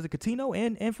that right? Was it Coutinho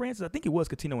and Francis? I think it was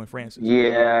Coutinho and Francis.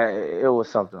 Yeah, it was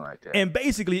something like that. And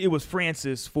basically, it was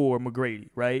Francis for McGrady,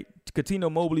 right?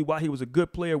 Coutinho, Mobley, while he was a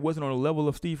good player, wasn't on the level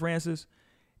of Steve Francis.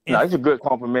 And no, he's a good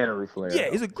complimentary player.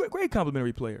 Yeah, he's a great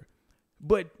complimentary player.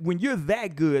 But when you're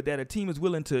that good that a team is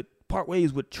willing to part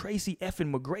ways with Tracy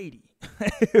effing McGrady,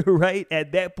 right,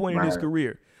 at that point in his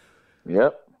career.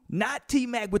 Yep. Not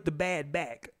T-Mac with the bad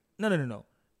back. No.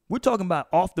 We're talking about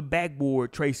off the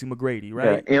backboard Tracy McGrady,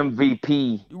 right? Yeah,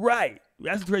 MVP. Right.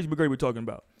 That's the Tracy McGrady we're talking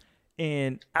about.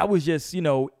 And I was just,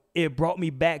 it brought me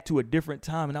back to a different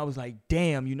time. And I was like,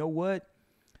 damn, you know what?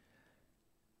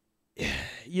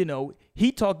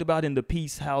 He talked about in the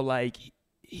piece how, like,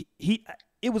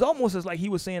 it was almost as like he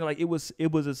was saying, like, it was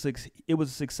a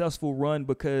successful run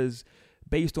because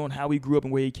based on how he grew up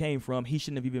and where he came from, he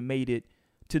shouldn't have even made it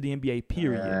to the NBA,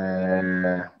 period.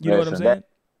 You know what I'm saying?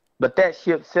 But that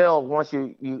ship sails once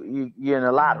you're in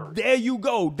the lottery. There you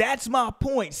go. That's my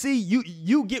point. See,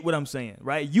 you get what I'm saying,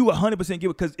 right? You 100% get it,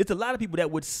 because it's a lot of people that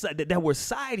were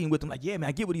siding with him. Like, yeah, man,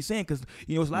 I get what he's saying, because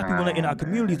there's a lot of people in our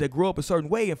communities that grow up a certain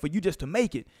way, and for you just to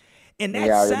make it, and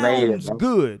that sounds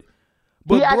good.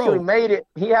 But he actually made it.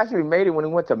 He actually made it when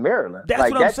he went to Maryland.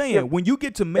 That's what I'm saying. When you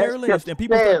get to Maryland and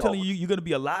people start telling you you're going to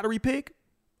be a lottery pick,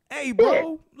 hey,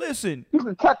 bro, listen. You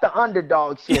can cut the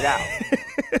underdog shit out.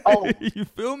 Oh, you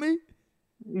feel me?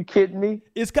 You kidding me?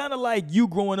 It's kind of like you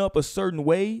growing up a certain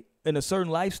way in a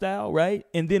certain lifestyle, right?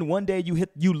 And then one day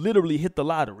you literally hit the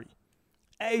lottery.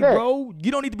 Hey, bro, you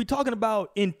don't need to be talking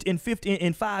about in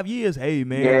 5 years. Hey,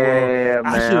 man,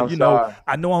 I should, I know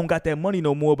I don't got that money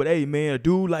no more, but hey, man, a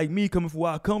dude like me coming from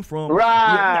where I come from,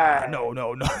 right? No.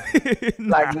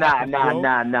 Like,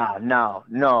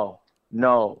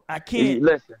 no. I can't.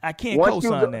 Listen, I can't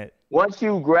co-sign that. Once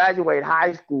you graduate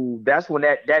high school, that's when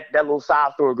that little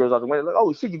side story goes out the window. Like,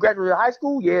 oh shit, you graduated high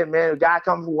school? Yeah, man. A guy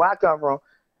comes from where I come from.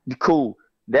 Cool.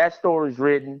 That story's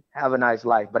written. Have a nice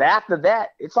life. But after that,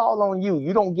 it's all on you.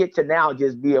 You don't get to now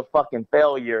just be a fucking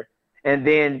failure and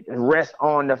then rest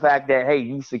on the fact that, hey,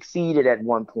 you succeeded at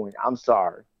one point. I'm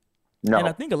sorry. No. And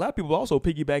I think a lot of people also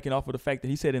piggybacking off of the fact that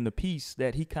he said in the piece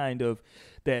that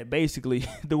that basically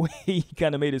the way he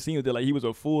kind of made it seem that like he was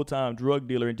a full-time drug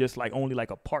dealer and just like only like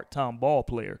a part-time ball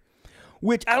player,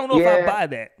 which I don't know if I buy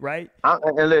that, right?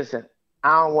 And listen,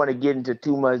 I don't want to get into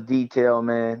too much detail,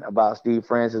 man, about Steve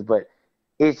Francis, but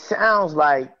it sounds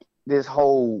like this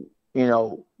whole,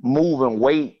 moving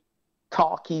weight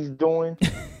talk he's doing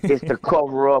is to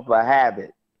cover up a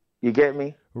habit. You get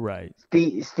me? Right.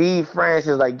 Steve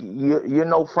Francis, like, you're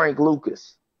no Frank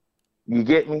Lucas. You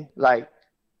get me? Like,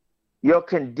 your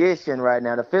condition right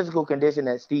now, the physical condition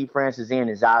that Steve Francis is in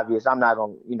is obvious. I'm not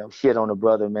going to, shit on the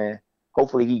brother, man.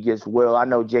 Hopefully he gets well. I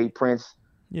know Jay Prince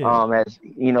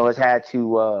has had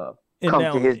to come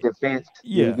to his defense.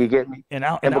 Yeah. You get me? And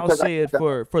I'll say it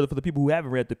for the people who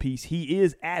haven't read the piece, he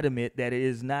is adamant that it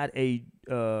is not a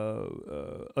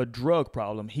drug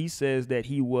problem. He says that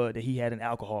he had an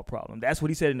alcohol problem. That's what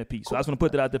he said in the piece. So I just want to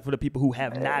put that out there for the people who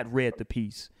have not read the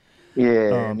piece.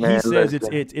 Yeah, man, he says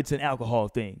it's an alcohol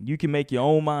thing. You can make your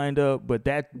own mind up, but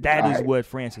that is what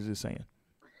Francis is saying.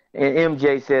 And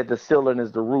MJ said the ceiling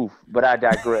is the roof, but I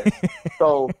digress.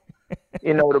 So,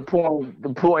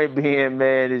 the point being,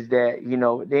 man, is that,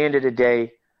 at the end of the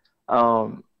day,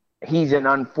 he's an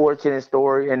unfortunate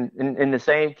story. And the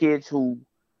same kids who,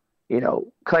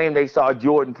 claim they saw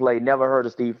Jordan play, never heard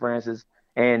of Steve Francis.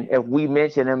 And if we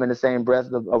mention him in the same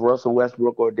breath of Russell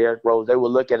Westbrook or Derrick Rose, they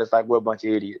will look at us like we're a bunch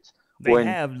of idiots. They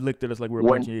have looked at us like we're a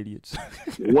bunch of idiots.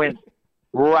 when,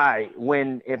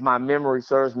 if my memory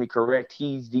serves me correct,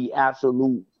 he's the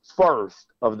absolute first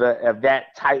of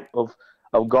that type of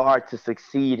guard to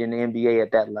succeed in the NBA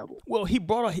at that level. Well, he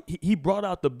brought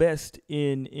out the best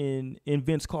in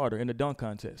Vince Carter in the dunk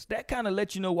contest. That kind of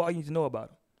lets you know all you need to know about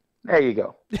him. There you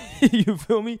go. You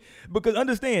feel me? Because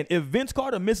understand, if Vince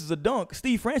Carter misses a dunk,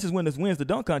 Steve Francis wins the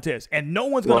dunk contest, and no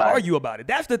one's going to argue about it.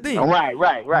 That's the thing. Right.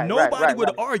 Nobody would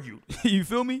have argued. You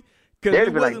feel me?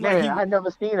 They'd be like, man, I've never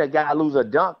seen a guy lose a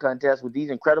dunk contest with these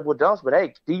incredible dunks, but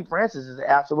hey, Steve Francis is an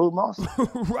absolute monster.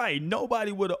 Right.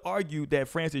 Nobody would have argued that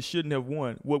Francis shouldn't have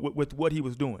won with what he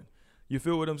was doing. You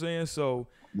feel what I'm saying? So,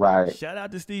 shout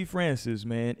out to Steve Francis,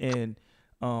 man. And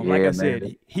like I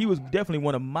said, he was definitely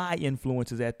one of my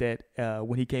influences at that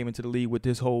when he came into the league with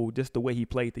just the way he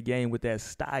played the game with that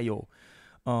style.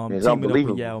 Teaming up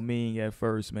with Yao Ming at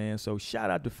first, man. So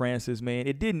shout out to Francis, man.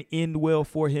 It didn't end well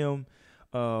for him.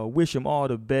 Wish him all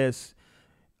the best,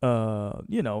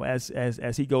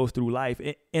 as he goes through life.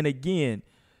 And again,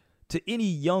 to any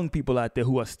young people out there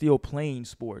who are still playing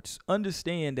sports,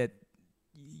 understand that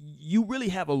you really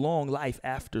have a long life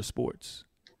after sports.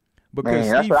 Because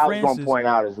Man, that's what I was going to point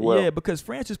out as well. Yeah, because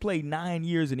Francis played 9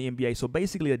 years in the NBA, so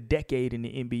basically a decade in the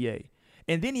NBA.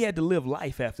 And then he had to live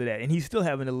life after that, and he's still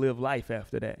having to live life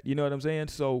after that. You know what I'm saying?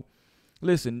 So,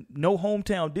 listen, no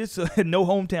hometown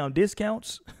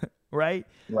discounts, right?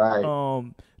 Right.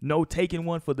 No taking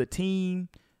one for the team.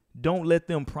 Don't let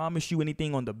them promise you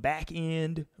anything on the back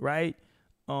end, right?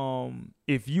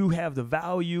 If you have the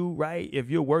value, right, if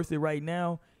you're worth it right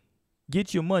now,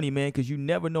 get your money, man, because you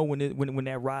never know when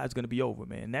that ride's going to be over,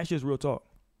 man. That's just real talk.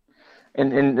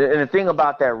 And the thing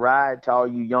about that ride, to all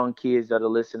you young kids that are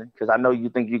listening, because I know you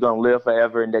think you're going to live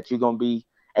forever and that you're going to be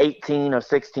 18 or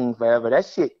 16 forever, that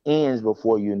shit ends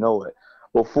before you know it.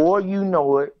 Before you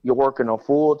know it, you're working a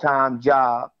full-time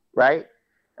job, right?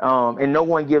 And no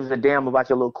one gives a damn about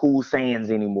your little cool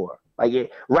sayings anymore.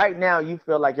 Right now, you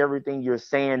feel like everything you're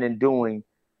saying and doing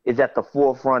is at the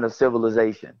forefront of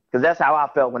civilization. Because that's how I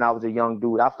felt when I was a young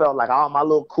dude. I felt like all my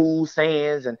little cool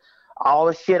sayings and all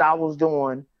the shit I was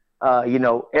doing,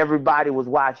 everybody was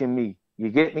watching me. You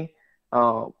get me?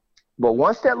 But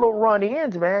once that little run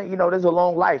ends, man, there's a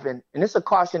long life. And it's a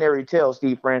cautionary tale,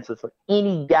 Steve Francis, for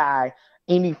any guy,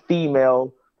 any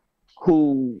female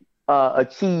who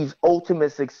achieves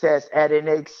ultimate success at an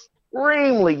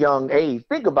extremely young age.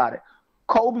 Think about it.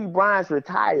 Kobe Bryant's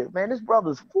retired, man. This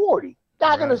brother's 40.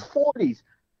 Guy's in his 40s.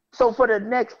 So for the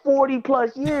next 40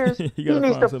 plus years, he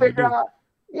needs to figure out,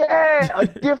 a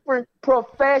different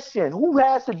profession. Who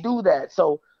has to do that?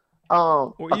 So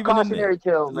or a even cautionary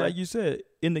tale, man. Like you said,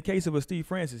 in the case of a Steve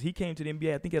Francis, he came to the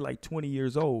NBA, I think, at like 20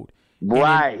 years old.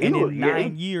 Right. And in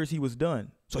 9 years, he was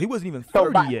done. So he wasn't even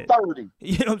 30 yet. 30.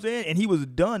 You know what I'm saying? And he was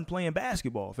done playing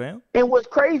basketball, fam. And what's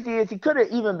crazy is he could have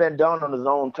even been done on his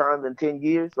own terms in 10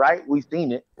 years, right? We've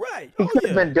seen it. Right. He could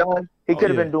have been done. He could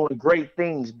have been doing great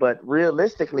things, but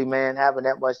realistically, man, having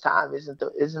that much time isn't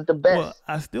the best. Well,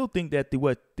 I still think that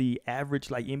the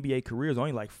average like NBA career is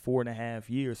only like 4.5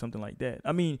 years, something like that.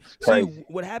 I mean, see,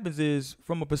 what happens is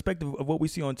from a perspective of what we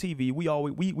see on TV,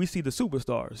 we see the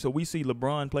superstars. So we see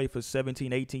LeBron play for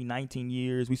 17, 18, 19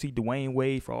 years. We see Dwayne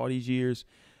Wade for all these years.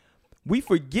 We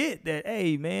forget that,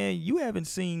 hey, man, you haven't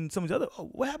seen some of these other.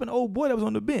 What happened to old boy that was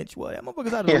on the bench? Well, that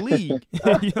motherfucker's out of the league. You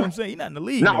know what I'm saying? He's not in the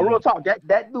league. No, real talk.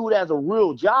 That dude has a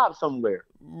real job somewhere.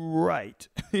 Right.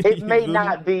 It may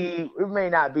not be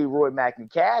Roy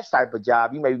McIntyre type of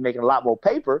job. You may be making a lot more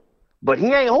paper, but he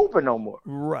ain't hooping no more.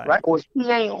 Right. Or he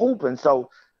ain't hooping.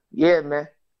 So, yeah, man.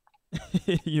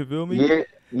 You feel me?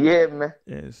 Yeah, man.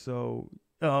 And so,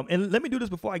 and let me do this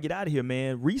before I get out of here,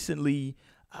 man. Recently,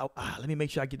 let me make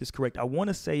sure I get this correct. I want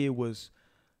to say it was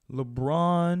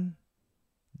LeBron,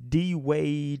 D.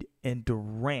 Wade, and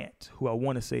Durant, who I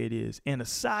want to say it is. And a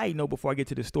side note before I get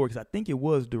to this story, because I think it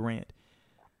was Durant.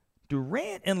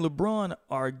 Durant and LeBron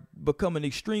are becoming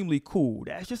extremely cool.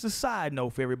 That's just a side note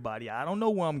for everybody. I don't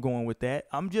know where I'm going with that.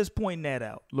 I'm just pointing that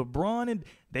out. LeBron and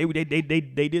they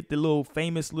did the little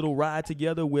famous little ride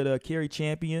together with Kerry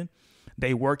Champion.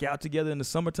 They work out together in the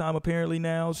summertime apparently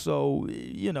now. So,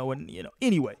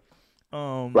 anyway.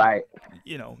 Right.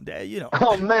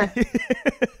 Oh man.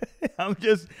 I'm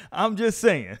just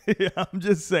saying.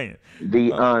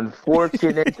 The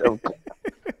unfortunate of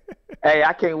Hey,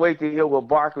 I can't wait to hear what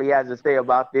Barkley has to say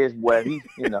about this, boy.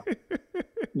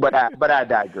 But I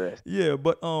digress. Yeah,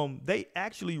 but they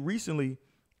actually recently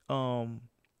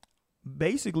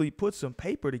basically put some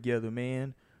paper together,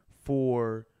 man,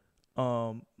 for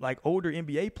like older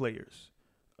NBA players.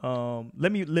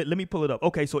 Let me pull it up.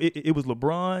 Okay, so it was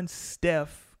LeBron,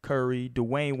 Steph Curry,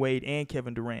 Dwayne Wade, and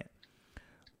Kevin Durant.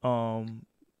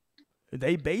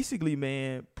 They basically,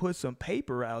 man, put some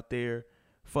paper out there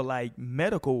for like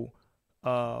medical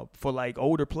for like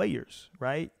older players,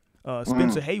 right?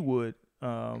 Spencer Haywood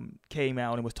came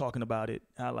out and was talking about it.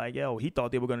 He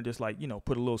thought they were gonna just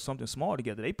put a little something small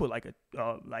together. They put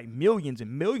like millions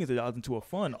and millions of dollars into a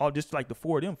fund, all just like the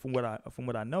four of them, from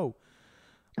what I know,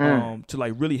 to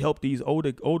like really help these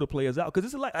older players out.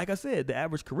 Because it's like I said, the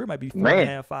average career might be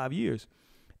 4.5, 5 years.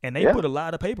 And they put a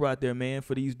lot of paper out there, man,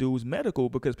 for these dudes medical,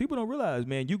 because people don't realize,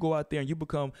 man, you go out there and you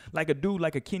become like a dude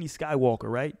like a Kenny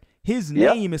Skywalker, right? His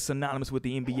name is synonymous with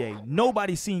the NBA.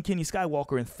 Nobody's seen Kenny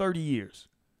Skywalker in 30 years,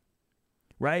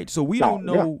 right? So we don't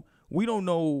know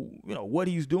what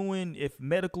he's doing, if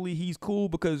medically he's cool,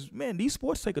 because, man, these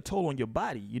sports take a toll on your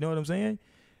body. You know what I'm saying?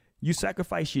 You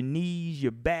sacrifice your knees,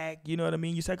 your back, you know what I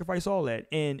mean? You sacrifice all that.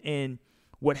 And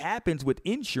what happens with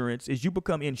insurance is you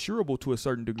become insurable to a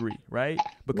certain degree, right?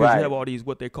 Because you have all these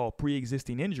what they call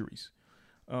pre-existing injuries.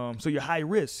 So you're high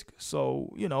risk.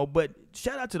 So, but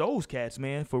shout out to those cats,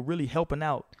 man, for really helping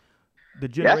out the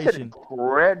generation. That's an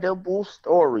incredible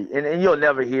story, and you'll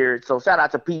never hear it. So shout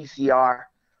out to PCR,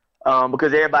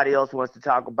 because everybody else wants to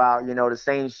talk about, the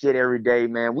same shit every day,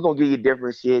 man. We're gonna give you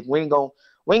different shit. We ain't gonna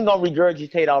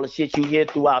regurgitate all the shit you hear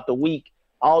throughout the week.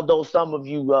 Although some of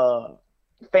you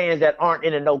fans that aren't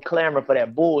in no clamor for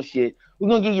that bullshit, we're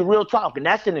gonna give you real talk, and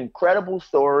that's an incredible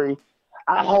story.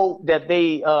 I hope that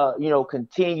they,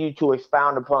 continue to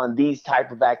expound upon these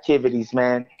type of activities,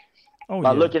 man.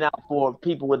 Looking out for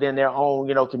people within their own,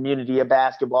 community of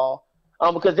basketball.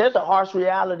 Because there's a harsh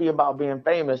reality about being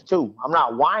famous too. I'm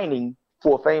not whining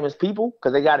for famous people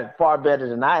because they got it far better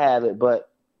than I have it. But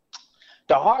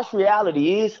the harsh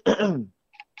reality is,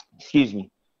 excuse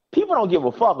me, people don't give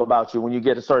a fuck about you when you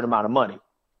get a certain amount of money.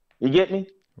 You get me?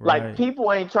 Right. Like,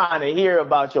 people ain't trying to hear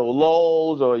about your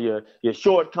lows or your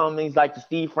shortcomings, like the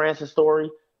Steve Francis story.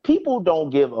 People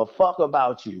don't give a fuck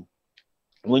about you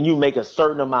when you make a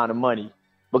certain amount of money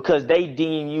because they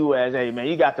deem you as, hey, man,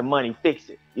 you got the money, fix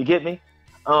it. You get me?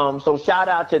 So shout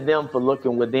out to them for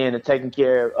looking within and taking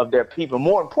care of their people.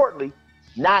 More importantly,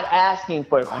 not asking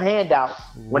for handouts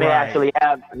when they actually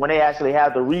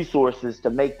have the resources to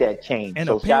make that change. And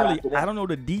so apparently, I don't know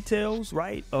the details,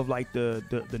 right, of like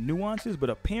the nuances, but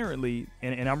apparently,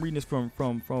 and I'm reading this from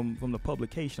the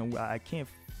publication. I can't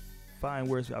find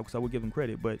where, because I would give them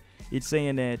credit, but it's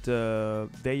saying that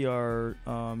they are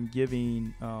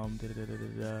giving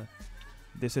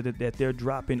they said that they're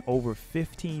dropping over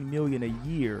 $15 million a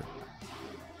year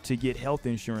to get health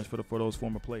insurance for those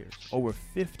former players. Over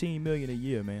 $15 million a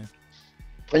year, man.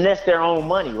 And that's their own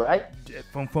money, right?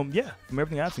 From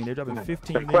everything I've seen, they're dropping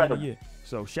 $15 million a year.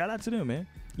 So shout out to them, man.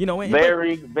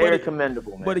 Very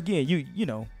commendable, man. But again, you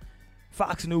know,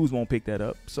 Fox News won't pick that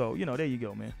up. So, there you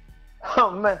go, man.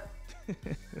 Oh, man.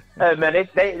 Hey, man,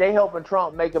 they helping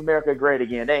Trump make America great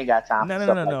again. They ain't got time.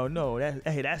 No.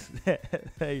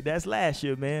 That's last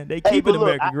year, man. They keeping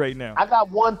America great now. I got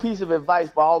one piece of advice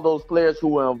for all those players who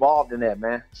were involved in that,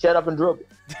 man. Shut up and dribble.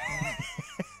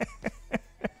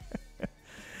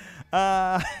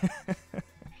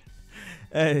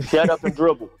 Shut up and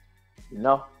dribble.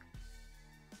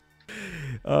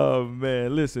 Oh,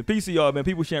 man. Listen, PCR, man.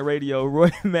 People Chant Radio,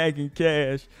 Roy Mack and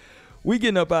Cash. We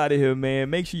getting up out of here, man.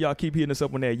 Make sure y'all keep hitting us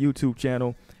up on that YouTube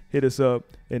channel. Hit us up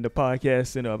in the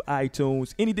podcast and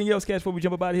iTunes. Anything else, Cash, before we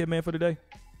jump up out of here, man, for today?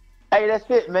 Hey, that's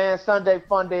it, man. Sunday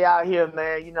fun day out here,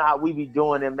 man. You know how we be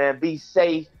doing it, man. Be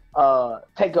safe.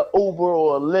 Take an Uber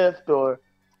or a Lyft or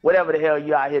whatever the hell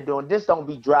you out here doing. Just don't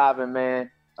be driving, man.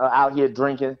 Out here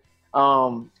drinking.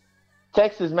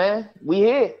 Texas, man. We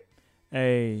here.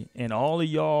 Hey, and all of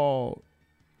y'all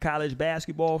college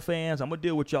basketball fans, I'm going to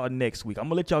deal with y'all next week. I'm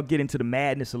going to let y'all get into the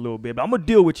madness a little bit, but I'm going to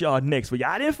deal with y'all next week.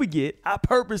 I didn't forget. I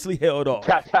purposely held off.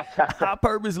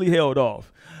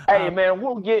 Hey, man,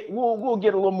 we'll get a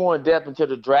little more in depth into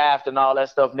the draft and all that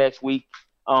stuff next week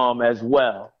as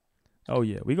well. Oh,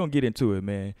 yeah. We're going to get into it,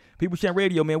 man. People Chant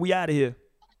Radio, man. We out of here.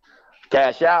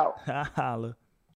 Cash out. Holla.